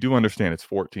we do understand it's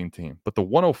 14 team, but the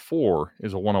 104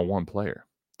 is a 101 player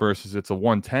versus it's a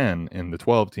 110 in the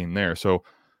 12 team there. So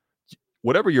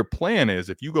whatever your plan is,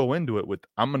 if you go into it with,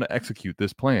 I'm going to execute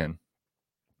this plan,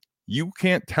 you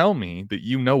can't tell me that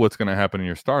you know what's going to happen in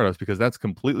your startups, because that's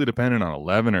completely dependent on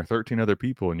 11 or 13 other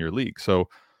people in your league. So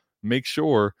make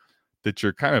sure that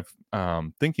you're kind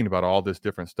of thinking about all this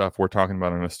different stuff we're talking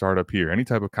about in a startup here. Any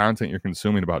type of content you're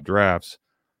consuming about drafts,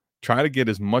 try to get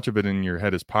as much of it in your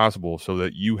head as possible so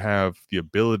that you have the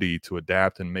ability to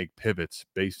adapt and make pivots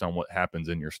based on what happens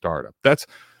in your startup.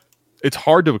 It's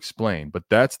hard to explain, but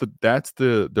that's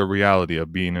the reality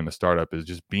of being in a startup, is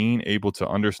just being able to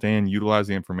understand, utilize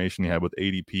the information you have with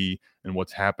ADP and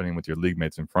what's happening with your league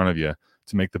mates in front of you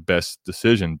to make the best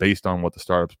decision based on what the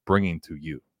startup's bringing to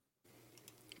you.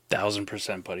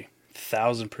 1,000%, buddy.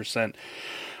 1,000%.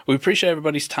 We appreciate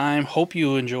everybody's time. Hope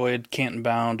you enjoyed Canton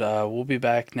Bound. We'll be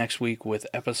back next week with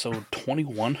episode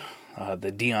 21,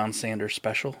 the Deion Sanders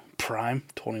special, Prime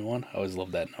 21. I always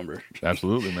love that number.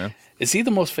 Absolutely, man. Is he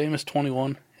the most famous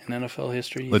 21 in NFL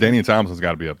history? LaDainian Thompson's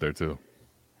got to be up there, too.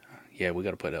 Yeah, we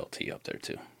got to put LT up there,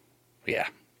 too. Yeah,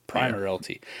 Prime or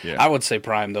LT. Yeah. I would say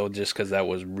Prime, though, just because that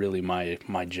was really my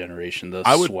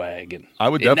swag. And I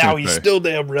would definitely now he's still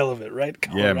damn relevant, right?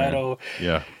 Colorado. Yeah,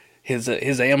 man. Yeah.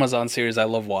 His Amazon series, I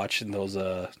love watching those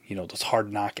those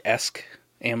Hard Knock-esque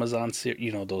Amazon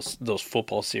series, those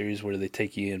football series where they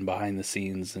take you in behind the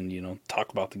scenes and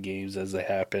talk about the games as they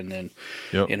happen and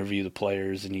interview the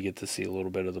players, and you get to see a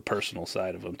little bit of the personal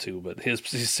side of them too. But his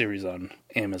series on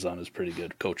Amazon is pretty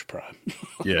good, Coach Prime.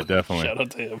 Yeah, definitely. Shout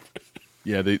out to him.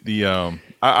 Yeah,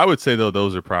 I would say though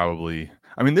those are probably.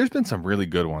 I mean, there's been some really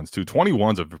good ones too.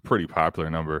 21's a pretty popular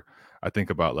number. I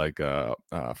think about like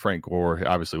Frank Gore,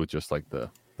 obviously with just like the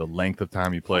length of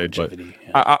time he played. Longevity,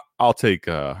 but I'll take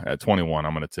at 21.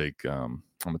 I'm gonna take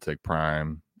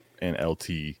Prime and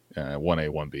LT 1A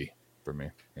 1B for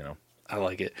me. I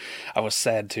like it. I was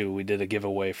sad too. We did a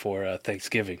giveaway for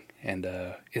Thanksgiving, and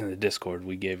in the Discord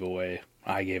I gave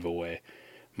away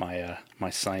my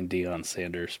signed Deion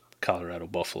Sanders Colorado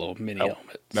Buffalo mini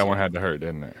helmet. That one had to hurt,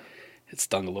 didn't it? It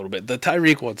stung a little bit. The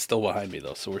Tyreek one's still behind me,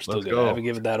 though, so we're still Let's good. go. I haven't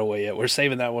given that away yet. We're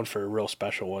saving that one for a real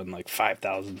special one, like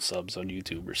 5,000 subs on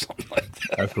YouTube or something like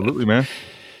that. Absolutely, man.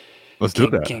 Let's do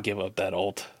that. Can't give up that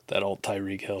old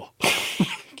Tyreek Hill.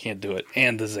 Can't do it.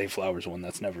 And the Zay Flowers one,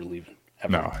 that's never leaving.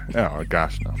 Ever. No. Oh,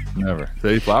 gosh, no. Never.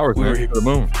 Zay Flowers, We man. were here. To the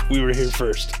moon. We were here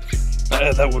first.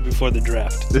 That one before the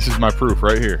draft. This is my proof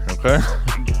right here, okay?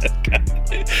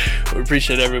 We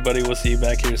appreciate everybody. We'll see you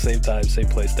back here same time, same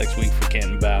place next week for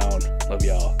Canton Bound. Love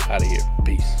y'all. Out of here.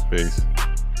 Peace. Peace.